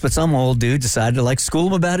for this, but some old dude decided to school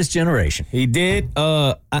him about his generation. He did.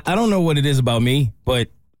 I don't know what it is about me, but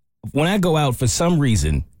when I go out, for some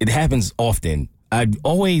reason, it happens often. I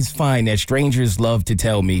always find that strangers love to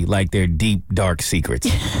tell me their deep, dark secrets.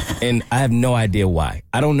 And I have no idea why.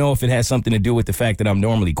 I don't know if it has something to do with the fact that I'm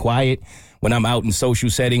normally quiet. When I'm out in social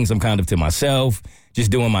settings, I'm kind of to myself,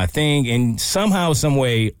 just doing my thing. And somehow, some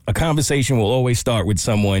way, a conversation will always start with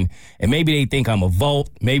someone. And maybe they think I'm a vault.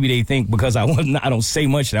 Maybe they think because I don't say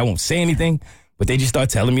much that I won't say anything. But they just start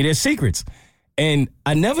telling me their secrets. And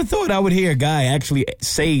I never thought I would hear a guy actually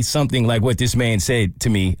say something like what this man said to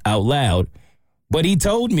me out loud. But he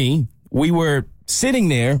told me, we were sitting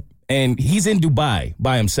there, and he's in Dubai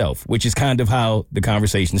by himself, which is kind of how the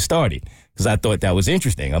conversation started, because I thought that was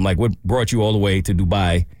interesting. I'm like, what brought you all the way to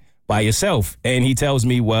Dubai by yourself? And he tells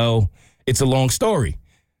me, well, it's a long story.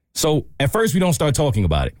 So at first, we don't start talking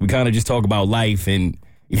about it. We kind of just talk about life, and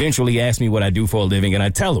eventually he asks me what I do for a living, and I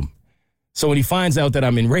tell him. So when he finds out that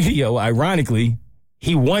I'm in radio, ironically,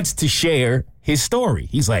 he wants to share his story.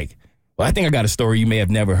 He's like, well, I think I got a story you may have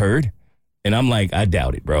never heard. And I'm like, I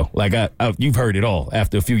doubt it, bro. You've heard it all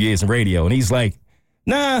after a few years in radio. And he's like,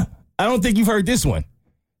 nah, I don't think you've heard this one.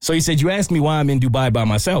 So he said, you asked me why I'm in Dubai by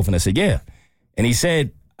myself. And I said, yeah. And he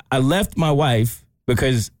said, I left my wife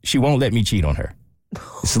because she won't let me cheat on her.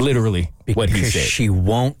 It's literally what he Because said. she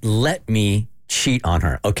won't let me cheat on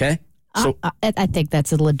her, okay? So I think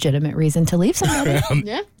that's a legitimate reason to leave somebody.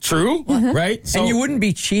 Yeah. True, right? So, and you wouldn't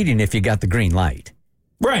be cheating if you got the green light.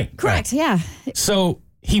 Right. Correct, yeah. So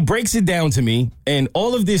he breaks it down to me, and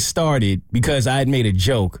all of this started because I had made a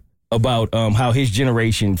joke about how his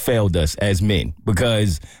generation failed us as men,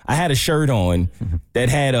 because I had a shirt on that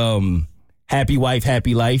had happy wife,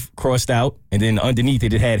 happy life crossed out, and then underneath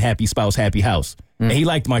it had happy spouse, happy house. And he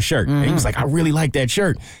liked my shirt. And he was like, I really like that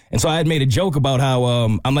shirt. And so I had made a joke about how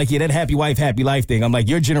I'm like, yeah, that happy wife, happy life thing. I'm like,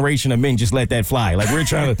 your generation of men just let that fly. Like we're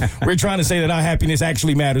trying to say that our happiness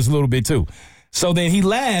actually matters a little bit too. So then he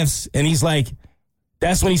laughs and he's like,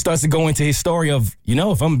 that's when he starts to go into his story of, if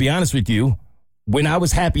I'm gonna be honest with you, when I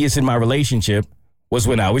was happiest in my relationship was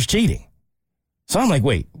when I was cheating. So I'm like,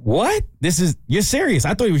 wait, what? You're serious?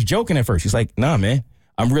 I thought he was joking at first. He's like, nah, man,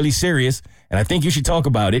 I'm really serious. And I think you should talk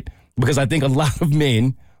about it because I think a lot of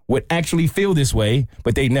men would actually feel this way,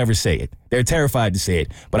 but they never say it. They're terrified to say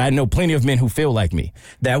it. But I know plenty of men who feel like me.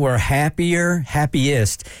 That were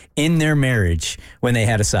happiest in their marriage when they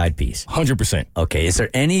had a side piece. 100%. Okay, is there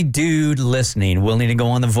any dude listening willing to go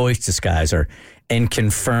on the voice disguiser and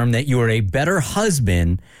confirm that you were a better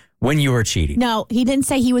husband when you were cheating? No, he didn't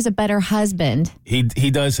say he was a better husband. He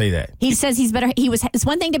does say that. He says he's better. It's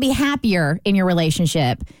one thing to be happier in your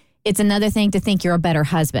relationship. It's another thing to think you're a better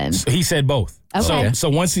husband. So he said both. Okay.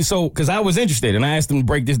 So because I was interested and I asked him to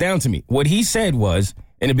break this down to me. What he said was,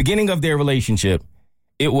 in the beginning of their relationship,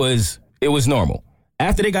 it was normal.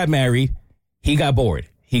 After they got married, he got bored.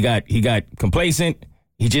 He got complacent.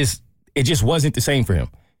 It just wasn't the same for him.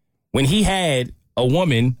 When he had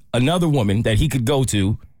another woman that he could go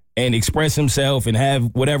to and express himself and have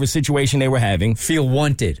whatever situation they were having. Feel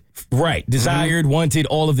wanted. Right. Desired, wanted,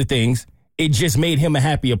 all of the things. It just made him a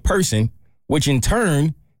happier person, which in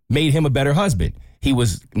turn made him a better husband. He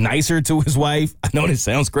was nicer to his wife. I know this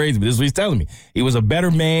sounds crazy, but this is what he's telling me. He was a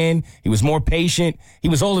better man. He was more patient. He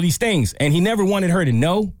was all of these things. And he never wanted her to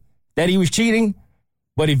know that he was cheating.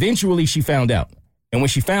 But eventually she found out. And when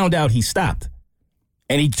she found out, he stopped.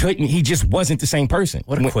 And he just wasn't the same person.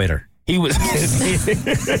 What a quitter. He was,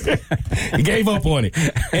 he gave up on it.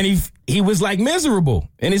 And he was like miserable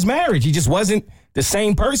in his marriage. He just wasn't the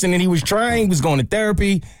same person. And he was going to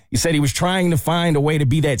therapy. He said he was trying to find a way to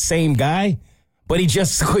be that same guy, but he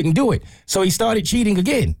just couldn't do it. So he started cheating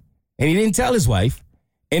again. And he didn't tell his wife.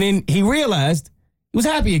 And then he realized he was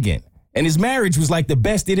happy again. And his marriage was like the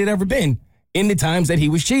best it had ever been in the times that he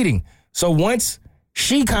was cheating. So once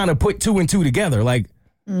she kind of put two and two together, like,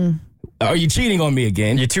 are you cheating on me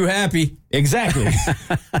again? You're too happy. Exactly.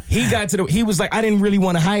 He was like, I didn't really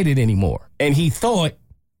want to hide it anymore. And he thought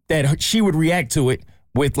that she would react to it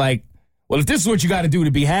with like, well, if this is what you got to do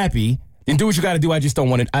to be happy, then do what you got to do. I don't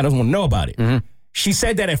want to know about it. Mm-hmm. She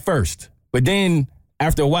said that at first, but then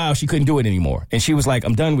after a while, she couldn't do it anymore. And she was like,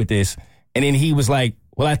 I'm done with this. And then he was like,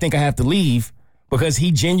 well, I think I have to leave, because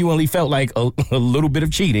he genuinely felt like a little bit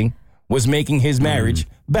of cheating was making his marriage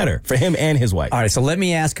better for him and his wife. All right, so let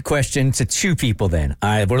me ask a question to two people then. All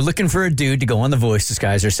right, we're looking for a dude to go on the voice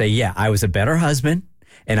disguiser, say, yeah, I was a better husband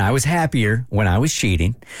and I was happier when I was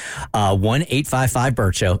cheating.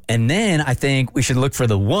 1-855-BERT Show. And then I think we should look for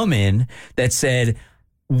the woman that said,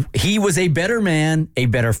 he was a better man, a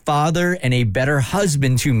better father, and a better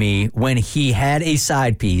husband to me when he had a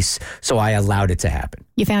side piece, so I allowed it to happen.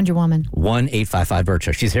 You found your woman. 1-855-BERT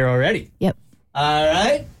Show. She's here already. Yep. All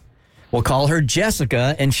right. We'll call her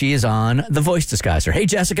Jessica, and she is on the voice disguiser. Hey,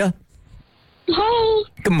 Jessica. Hey.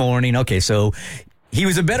 Good morning. Okay, so he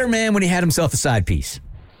was a better man when he had himself a side piece.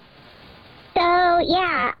 So,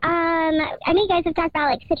 yeah, I know you guys have talked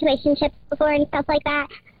about, like, situationships before and stuff like that,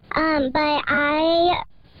 but I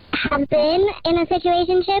have been in a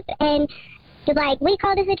situationship, and, like, we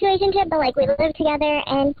call it a situationship, but, like, we live together,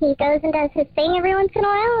 and he goes and does his thing every once in a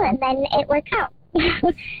while, and then it works out.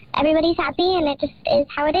 Everybody's happy, and it just is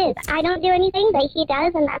how it is. I don't do anything, but he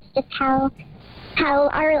does, and that's just how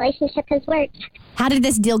our relationship has worked. How did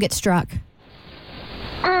this deal get struck?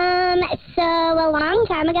 So a long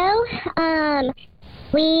time ago,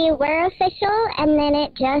 we were official, and then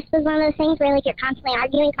it just was one of those things where, like, you're constantly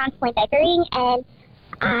arguing, constantly bickering, and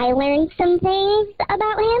I learned some things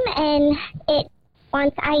about him, and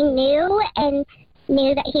once I knew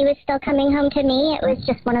that he was still coming home to me, it was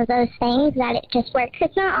just one of those things that it just works.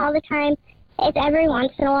 It's not all the time. It's every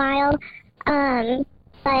once in a while.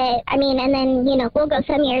 But, I mean, and then, we'll go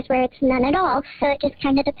some years where it's none at all. So it just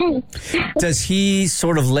kind of depends. Does he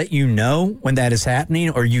sort of let you know when that is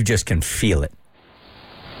happening, or you just can feel it?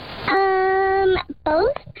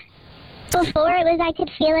 Before it was I could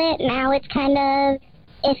feel it. Now it's kind of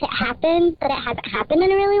if it happens, but it hasn't happened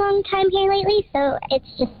in a really long time here lately. So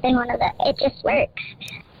it's just been it just works.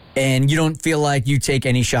 And you don't feel like you take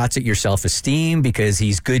any shots at your self-esteem because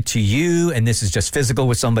he's good to you and this is just physical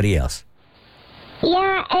with somebody else?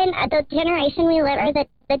 Yeah, and the generation we live, or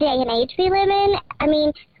the day and age we live in, I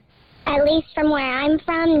mean, at least from where I'm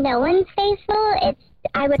from, no one's faithful.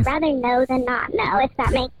 I would rather know than not know, if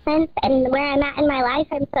that makes sense. And where I'm at in my life,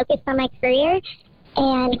 I'm focused on my career,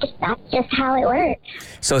 and that's just how it works.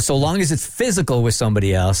 So long as it's physical with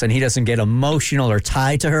somebody else and he doesn't get emotional or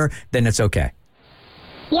tied to her, then it's okay.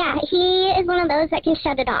 Yeah, he is one of those that can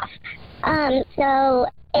shut it off. So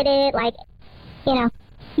it is like,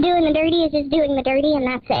 doing the dirty is just doing the dirty, and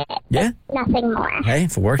that's it. Yeah. Nothing more. Hey,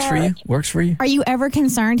 if it works for you, works for you. Are you ever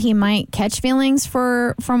concerned he might catch feelings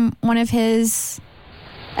from one of his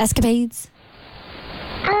escapades?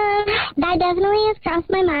 That definitely has crossed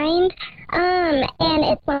my mind. And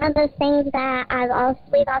it's one of those things that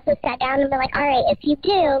we've also sat down and been like, all right, if you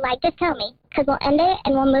do, just tell me, because we'll end it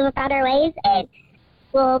and we'll move about our ways and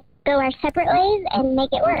we'll go our separate ways and make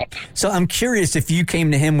it work. So I'm curious if you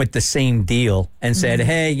came to him with the same deal and said,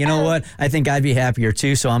 hey, you know what? I think I'd be happier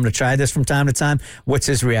too, so I'm going to try this from time to time. What's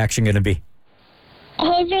his reaction going to be?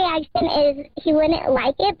 His reaction is he wouldn't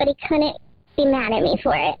like it, but he couldn't be mad at me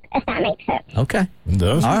for it, if that makes sense. Okay. It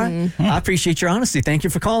does. All right. I appreciate your honesty. Thank you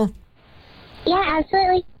for calling. Yeah,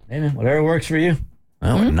 absolutely. Hey, man, whatever works for you.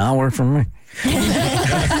 Well, it would not work for me.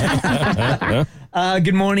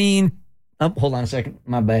 Good morning. Oh, hold on a second.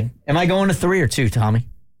 My bad. Am I going to 3 or 2, Tommy?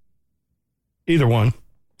 Either one.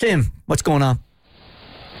 Tim, what's going on?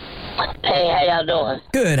 Hey, how y'all doing?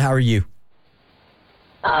 Good. How are you?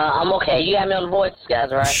 I'm okay. You got me on the voice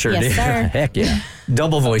disguise, right? Sure did. Sir. Heck yeah.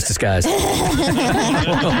 Double voice disguise. You're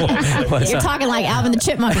talking like Alvin the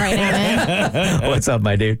Chipmunk right now, man. What's up,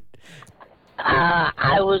 my dude?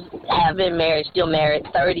 have been married, still married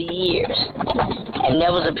 30 years. And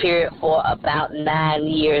there was a period for about 9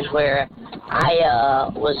 years where I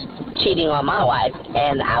was cheating on my wife,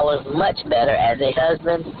 and I was much better as a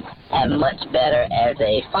husband and much better as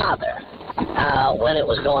a father when it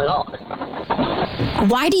was going on.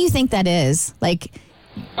 Why do you think that is? Like,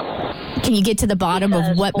 can you get to the bottom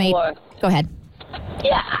of what made... Go ahead.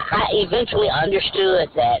 Yeah, I eventually understood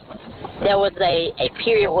that there was a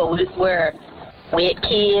period where we had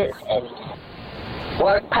kids and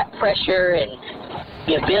work pressure and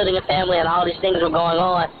building a family and all these things were going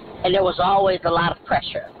on, and there was always a lot of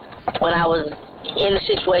pressure. When I was in a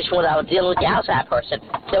situation where I was dealing with the outside person,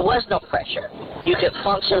 there was no pressure. You could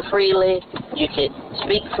function freely, you could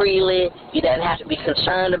speak freely, you didn't have to be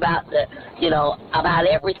concerned about about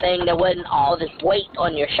everything. There wasn't all this weight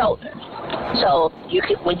on your shoulders. So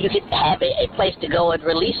when you could have a place to go and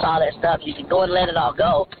release all that stuff, you could go and let it all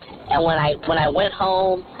go. And when I went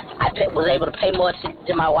home, I was able to pay more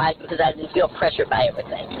to my wife because I didn't feel pressured by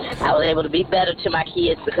everything. I was able to be better to my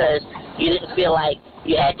kids because you didn't feel like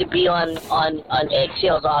you had to be on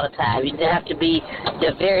eggshells all the time. You didn't have to be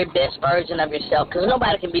the very best version of yourself, because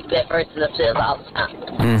nobody can be the best version of themselves all the time.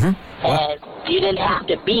 Mm-hmm. And you didn't have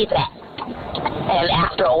to be that. And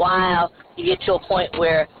after a while, you get to a point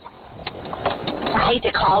where, I hate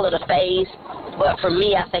to call it a phase, but for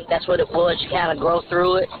me, I think that's what it was. You kind of grow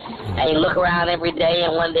through it, and you look around every day,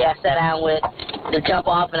 and one day I sat down with the jump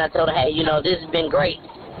off, and I told her, hey, this has been great,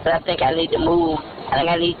 but I think I need to move. I think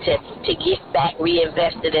I need to get back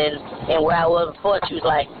reinvested in where I was before. She was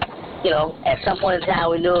like, at some point in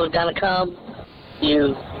time, we knew it was going to come.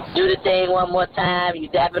 You do the thing one more time, you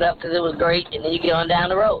dap it up because it was great, and then you get on down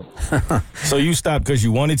the road. So you stopped because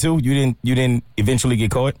you wanted to? You didn't eventually get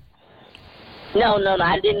caught? No,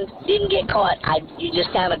 I didn't get caught. You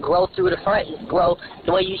just kind of grow through the front. You grow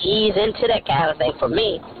the way you ease into that kind of thing. For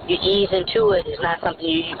me, you ease into it. It's not something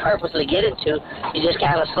you purposely get into. You just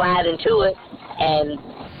kind of slide into it, and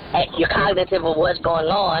you're cognitive of what's going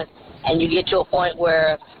on, and you get to a point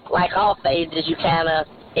where, like all phases, it kind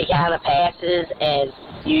of passes, and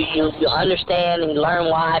you understand and you learn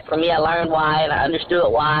why. For me, I learned why, and I understood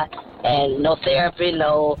why, and no therapy,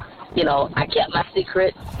 I kept my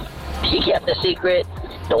secret. She kept the secret.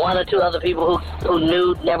 The one or two other people who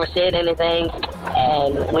knew never said anything,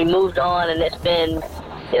 and we moved on, and it's been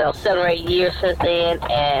 7 or 8 years since then.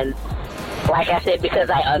 And like I said, because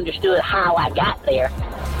I understood how I got there,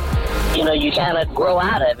 you kind of grow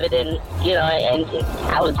out of it, and and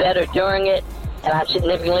I was better during it, and I'm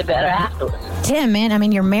significantly better afterwards. Tim, man, I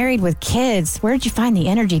mean, you're married with kids. Where did you find the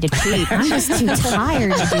energy to cheat? I'm just too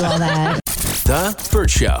tired to do all that. The Bert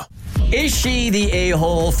Show. Is she the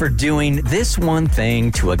a-hole for doing this one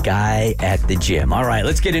thing to a guy at the gym? All right,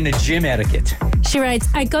 let's get into gym etiquette. She writes,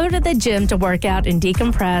 I go to the gym to work out and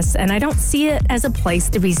decompress, and I don't see it as a place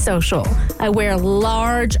to be social. I wear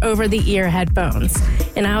large over-the-ear headphones.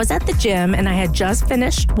 And I was at the gym, and I had just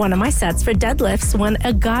finished one of my sets for deadlifts when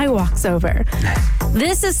a guy walks over.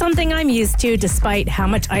 This is something I'm used to, despite how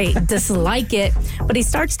much I dislike it. But he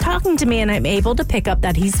starts talking to me, and I'm able to pick up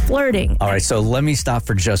that he's flirting. All right, so let me stop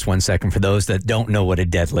for just 1 second for those that don't know what a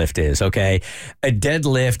deadlift is, okay? A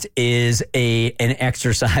deadlift is an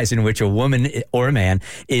exercise in which a woman or a man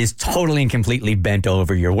is totally and completely bent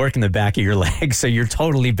over. You're working the back of your legs, so you're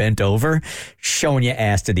totally bent over, showing your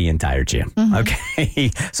ass to the entire gym, okay?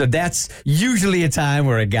 So that's usually a time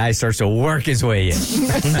where a guy starts to work his way in.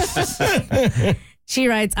 She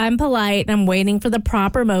writes, I'm polite and I'm waiting for the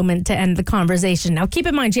proper moment to end the conversation. Now, keep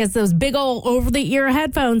in mind, she has those big old over-the-ear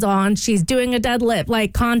headphones on. She's doing a deadlift,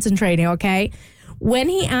 like concentrating, okay? When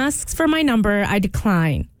he asks for my number, I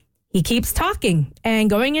decline. He keeps talking and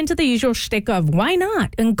going into the usual shtick of, why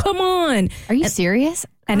not? And come on. Are you serious?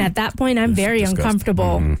 And at that point, I'm very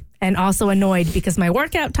uncomfortable and also annoyed because my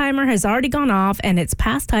workout timer has already gone off and it's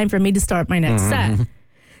past time for me to start my next set.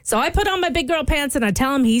 So I put on my big girl pants and I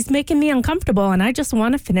tell him he's making me uncomfortable and I just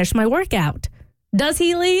want to finish my workout. Does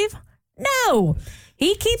he leave? No.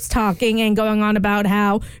 He keeps talking and going on about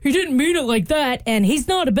how he didn't mean it like that and he's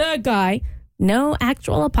not a bad guy. No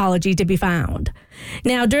actual apology to be found.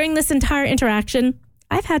 Now, during this entire interaction,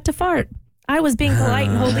 I've had to fart. I was being polite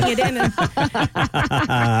and holding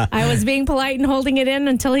it in.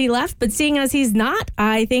 Until he left. But seeing as he's not,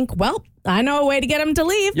 I think, well, I know a way to get him to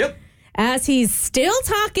leave. Yep. As he's still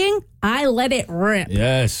talking, I let it rip.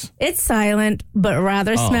 Yes. It's silent, but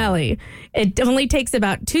rather smelly. It only takes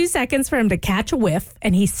about 2 seconds for him to catch a whiff,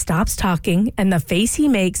 and he stops talking, and the face he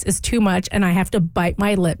makes is too much, and I have to bite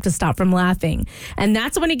my lip to stop from laughing. And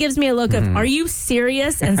that's when he gives me a look of, are you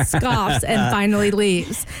serious? And scoffs and finally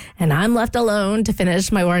leaves. And I'm left alone to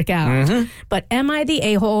finish my workout. But am I the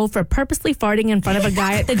a-hole for purposely farting in front of a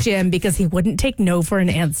guy at the gym because he wouldn't take no for an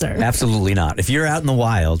answer? Absolutely not. If you're out in the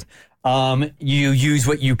wild, you use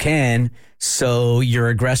what you can so your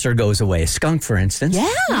aggressor goes away. A skunk, for instance.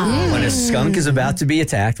 Yeah. When a skunk is about to be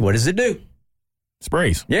attacked, what does it do?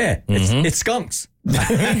 Sprays. Yeah, it skunks.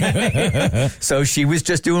 So she was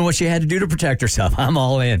just doing what she had to do to protect herself. I'm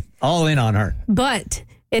all in on her. But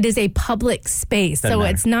it is a public space, so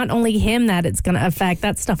it's not only him that it's going to affect.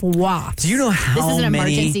 That stuff wafts. Do you know how This is an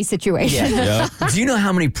many emergency situation. Yeah. Do you know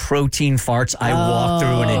how many protein farts I walk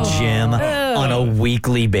through in a gym on a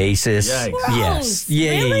weekly basis? Yes.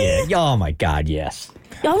 Yeah. Oh my God, yes.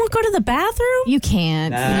 Y'all want to go to the bathroom? You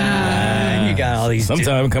can't. You got all these.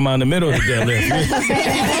 Sometimes come out in the middle of the deadlift.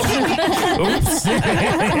 Oops.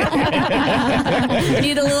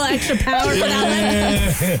 Need a little extra power for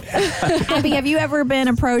that one. Abby, have you ever been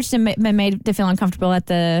approached and been made to feel uncomfortable at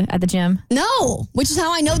the gym? No, which is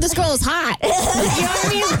how I know this girl is hot. You know what I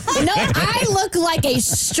mean? No, I look like a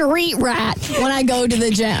street rat when I go to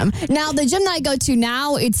the gym. Now, the gym that I go to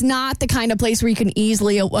now, it's not the kind of place where you can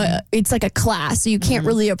easily, it's like a class, so you can't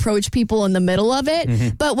really approach people in the middle of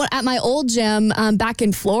it. But at my old gym back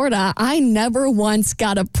in Florida, I never once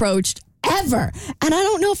got approached ever. And I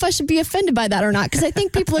don't know if I should be offended by that or not, because I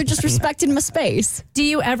think people are just respecting my space. Do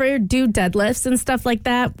you ever do deadlifts and stuff like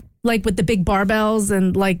that? Like with the big barbells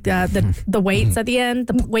and like the weights at the end,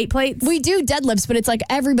 the weight plates? We do deadlifts, but it's like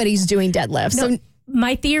everybody's doing deadlifts. No. So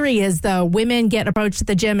my theory is, though, women get approached at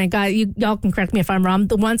the gym, and guys, y'all can correct me if I'm wrong.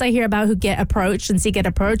 The ones I hear about who get approached and get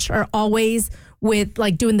approached are always with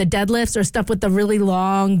like doing the deadlifts or stuff with the really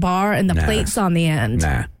long bar and the plates on the end.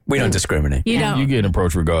 Nah, we don't discriminate. You don't. You get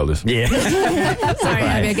approached regardless. Yeah. Sorry,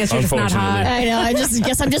 Abby, I guess you're just not hot. I know. I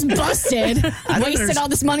guess I'm just busted. Wasted all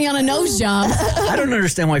this money on a nose job. I don't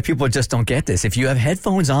understand why people just don't get this. If you have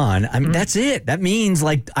headphones on, I mean, that's it. That means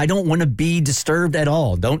like I don't want to be disturbed at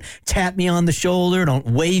all. Don't tap me on the shoulder. Don't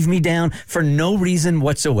wave me down for no reason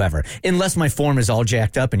whatsoever, unless my form is all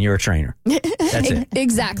jacked up and you're a trainer. That's it.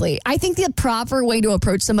 Exactly. I think the proper way to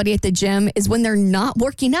approach somebody at the gym is when they're not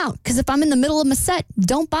working out. Because if I'm in the middle of a set,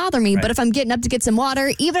 don't bother me. Right. But if I'm getting up to get some water,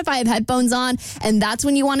 even if I have headphones on, and that's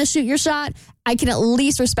when you want to shoot your shot, I can at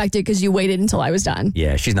least respect it because you waited until I was done.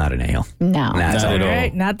 Yeah, she's not an a-hole. No. Nah, it's all good.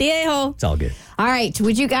 Right, not the a-hole. It's all good. All right.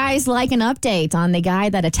 Would you guys like an update on the guy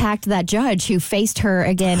that attacked that judge who faced her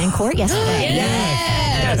again in court yesterday?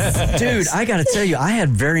 Yes. Dude, I got to tell you, I had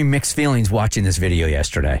very mixed feelings watching this video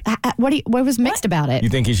yesterday. What was mixed about it? You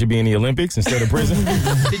think he should be in the Olympics instead of prison?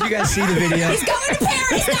 Did you guys see the video? He's going to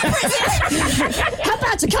Paris, not prison. How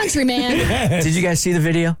about your country, man? Did you guys see the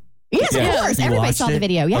video? Yes, of course. You Everybody watched saw the it?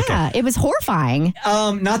 video. Yeah, Okay. it was horrifying.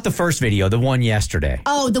 Not the first video, the one yesterday.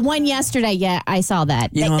 Oh, the one yesterday. Yeah, I saw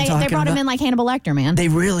that. You know what I'm They talking brought him about? in like Hannibal Lecter, man. They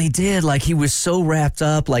really did. Like, he was so wrapped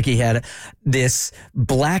up, like he had this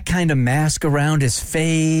black kind of mask around his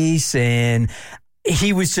face, and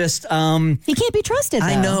he was just he can't be trusted,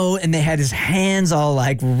 I though. know, and they had his hands all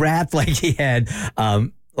like wrapped, like he had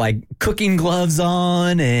like cooking gloves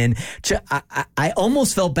on, and I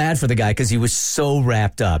almost felt bad for the guy because he was so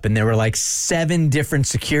wrapped up, and there were like 7 different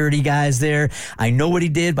security guys there. I know what he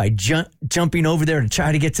did by jumping over there to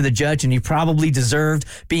try to get to the judge, and he probably deserved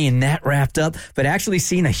being that wrapped up, but actually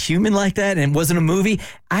seeing a human like that, and it wasn't a movie,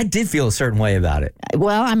 I did feel a certain way about it.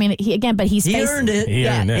 Well, I mean, he earned it. He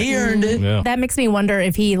earned it. Yeah. That makes me wonder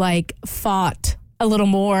if he like fought a little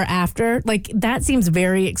more after. Like, that seems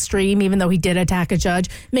very extreme, even though he did attack a judge.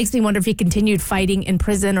 Makes me wonder if he continued fighting in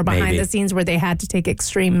prison or behind Maybe. the scenes where they had to take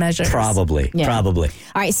extreme measures. Probably. All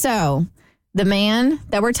right, so the man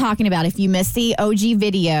that we're talking about, if you missed the OG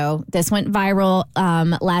video, this went viral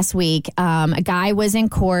last week. A guy was in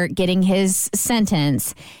court getting his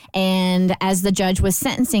sentence, and as the judge was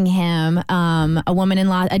sentencing him,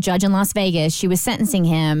 a judge in Las Vegas, she was sentencing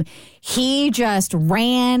him. He just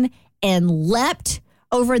ran and leapt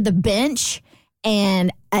over the bench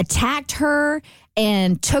and attacked her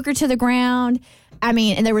and took her to the ground. I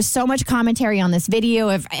mean, and there was so much commentary on this video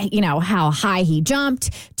of, how high he jumped,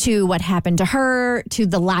 to what happened to her, to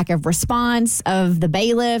the lack of response of the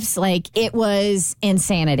bailiffs. Like, it was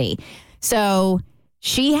insanity. So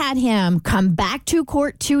she had him come back to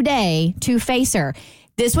court today to face her.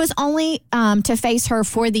 This was only to face her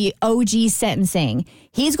for the OG sentencing.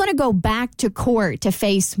 He's going to go back to court to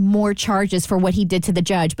face more charges for what he did to the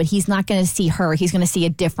judge, but he's not going to see her. He's going to see a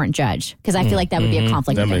different judge, because I feel like that would be a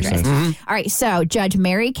conflict of interest. All right, so Judge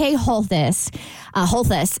Mary Kay Holthus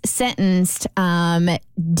sentenced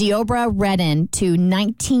Deobra Redden to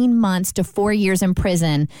 19 months to 4 years in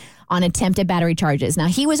prison on attempted battery charges. Now,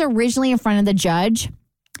 he was originally in front of the judge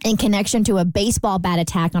in connection to a baseball bat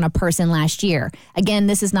attack on a person last year. Again,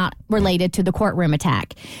 this is not related to the courtroom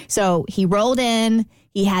attack. So he rolled in.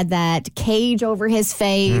 He had that cage over his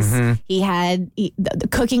face. Mm-hmm. He had the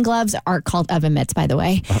cooking gloves are called oven mitts, by the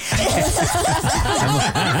way.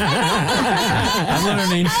 I'm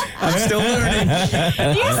learning. I'm still learning.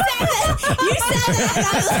 You said that.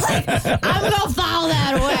 I was like, I'm going to follow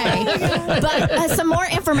that away. But some more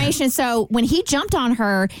information. So when he jumped on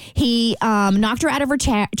her, he knocked her out of her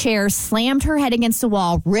chair, slammed her head against the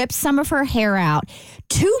wall, ripped some of her hair out.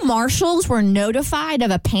 2 marshals were notified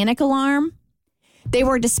of a panic alarm. They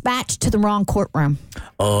were dispatched to the wrong courtroom.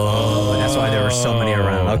 Oh, that's why there were so many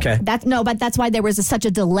around. Okay. But that's why there was such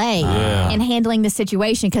a delay in handling the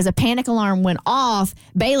situation, because a panic alarm went off.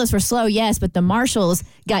 Bailiffs were slow, yes, but the marshals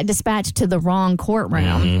got dispatched to the wrong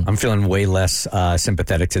courtroom. I'm feeling way less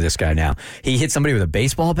sympathetic to this guy now. He hit somebody with a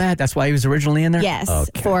baseball bat. That's why he was originally in there. Yes,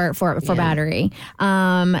 Okay. for battery.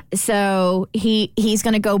 So he's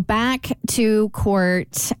going to go back to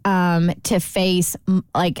court to face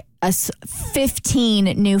like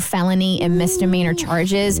 15 new felony and misdemeanor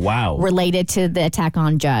charges related to the attack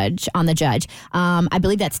on the judge. I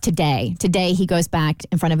believe that's today. Today he goes back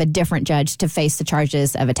in front of a different judge to face the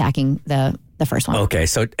charges of attacking the first one. Okay,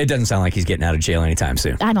 so it doesn't sound like he's getting out of jail anytime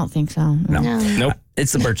soon. I don't think so. No. Nope.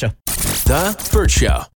 It's the Burt Show. The Burt Show.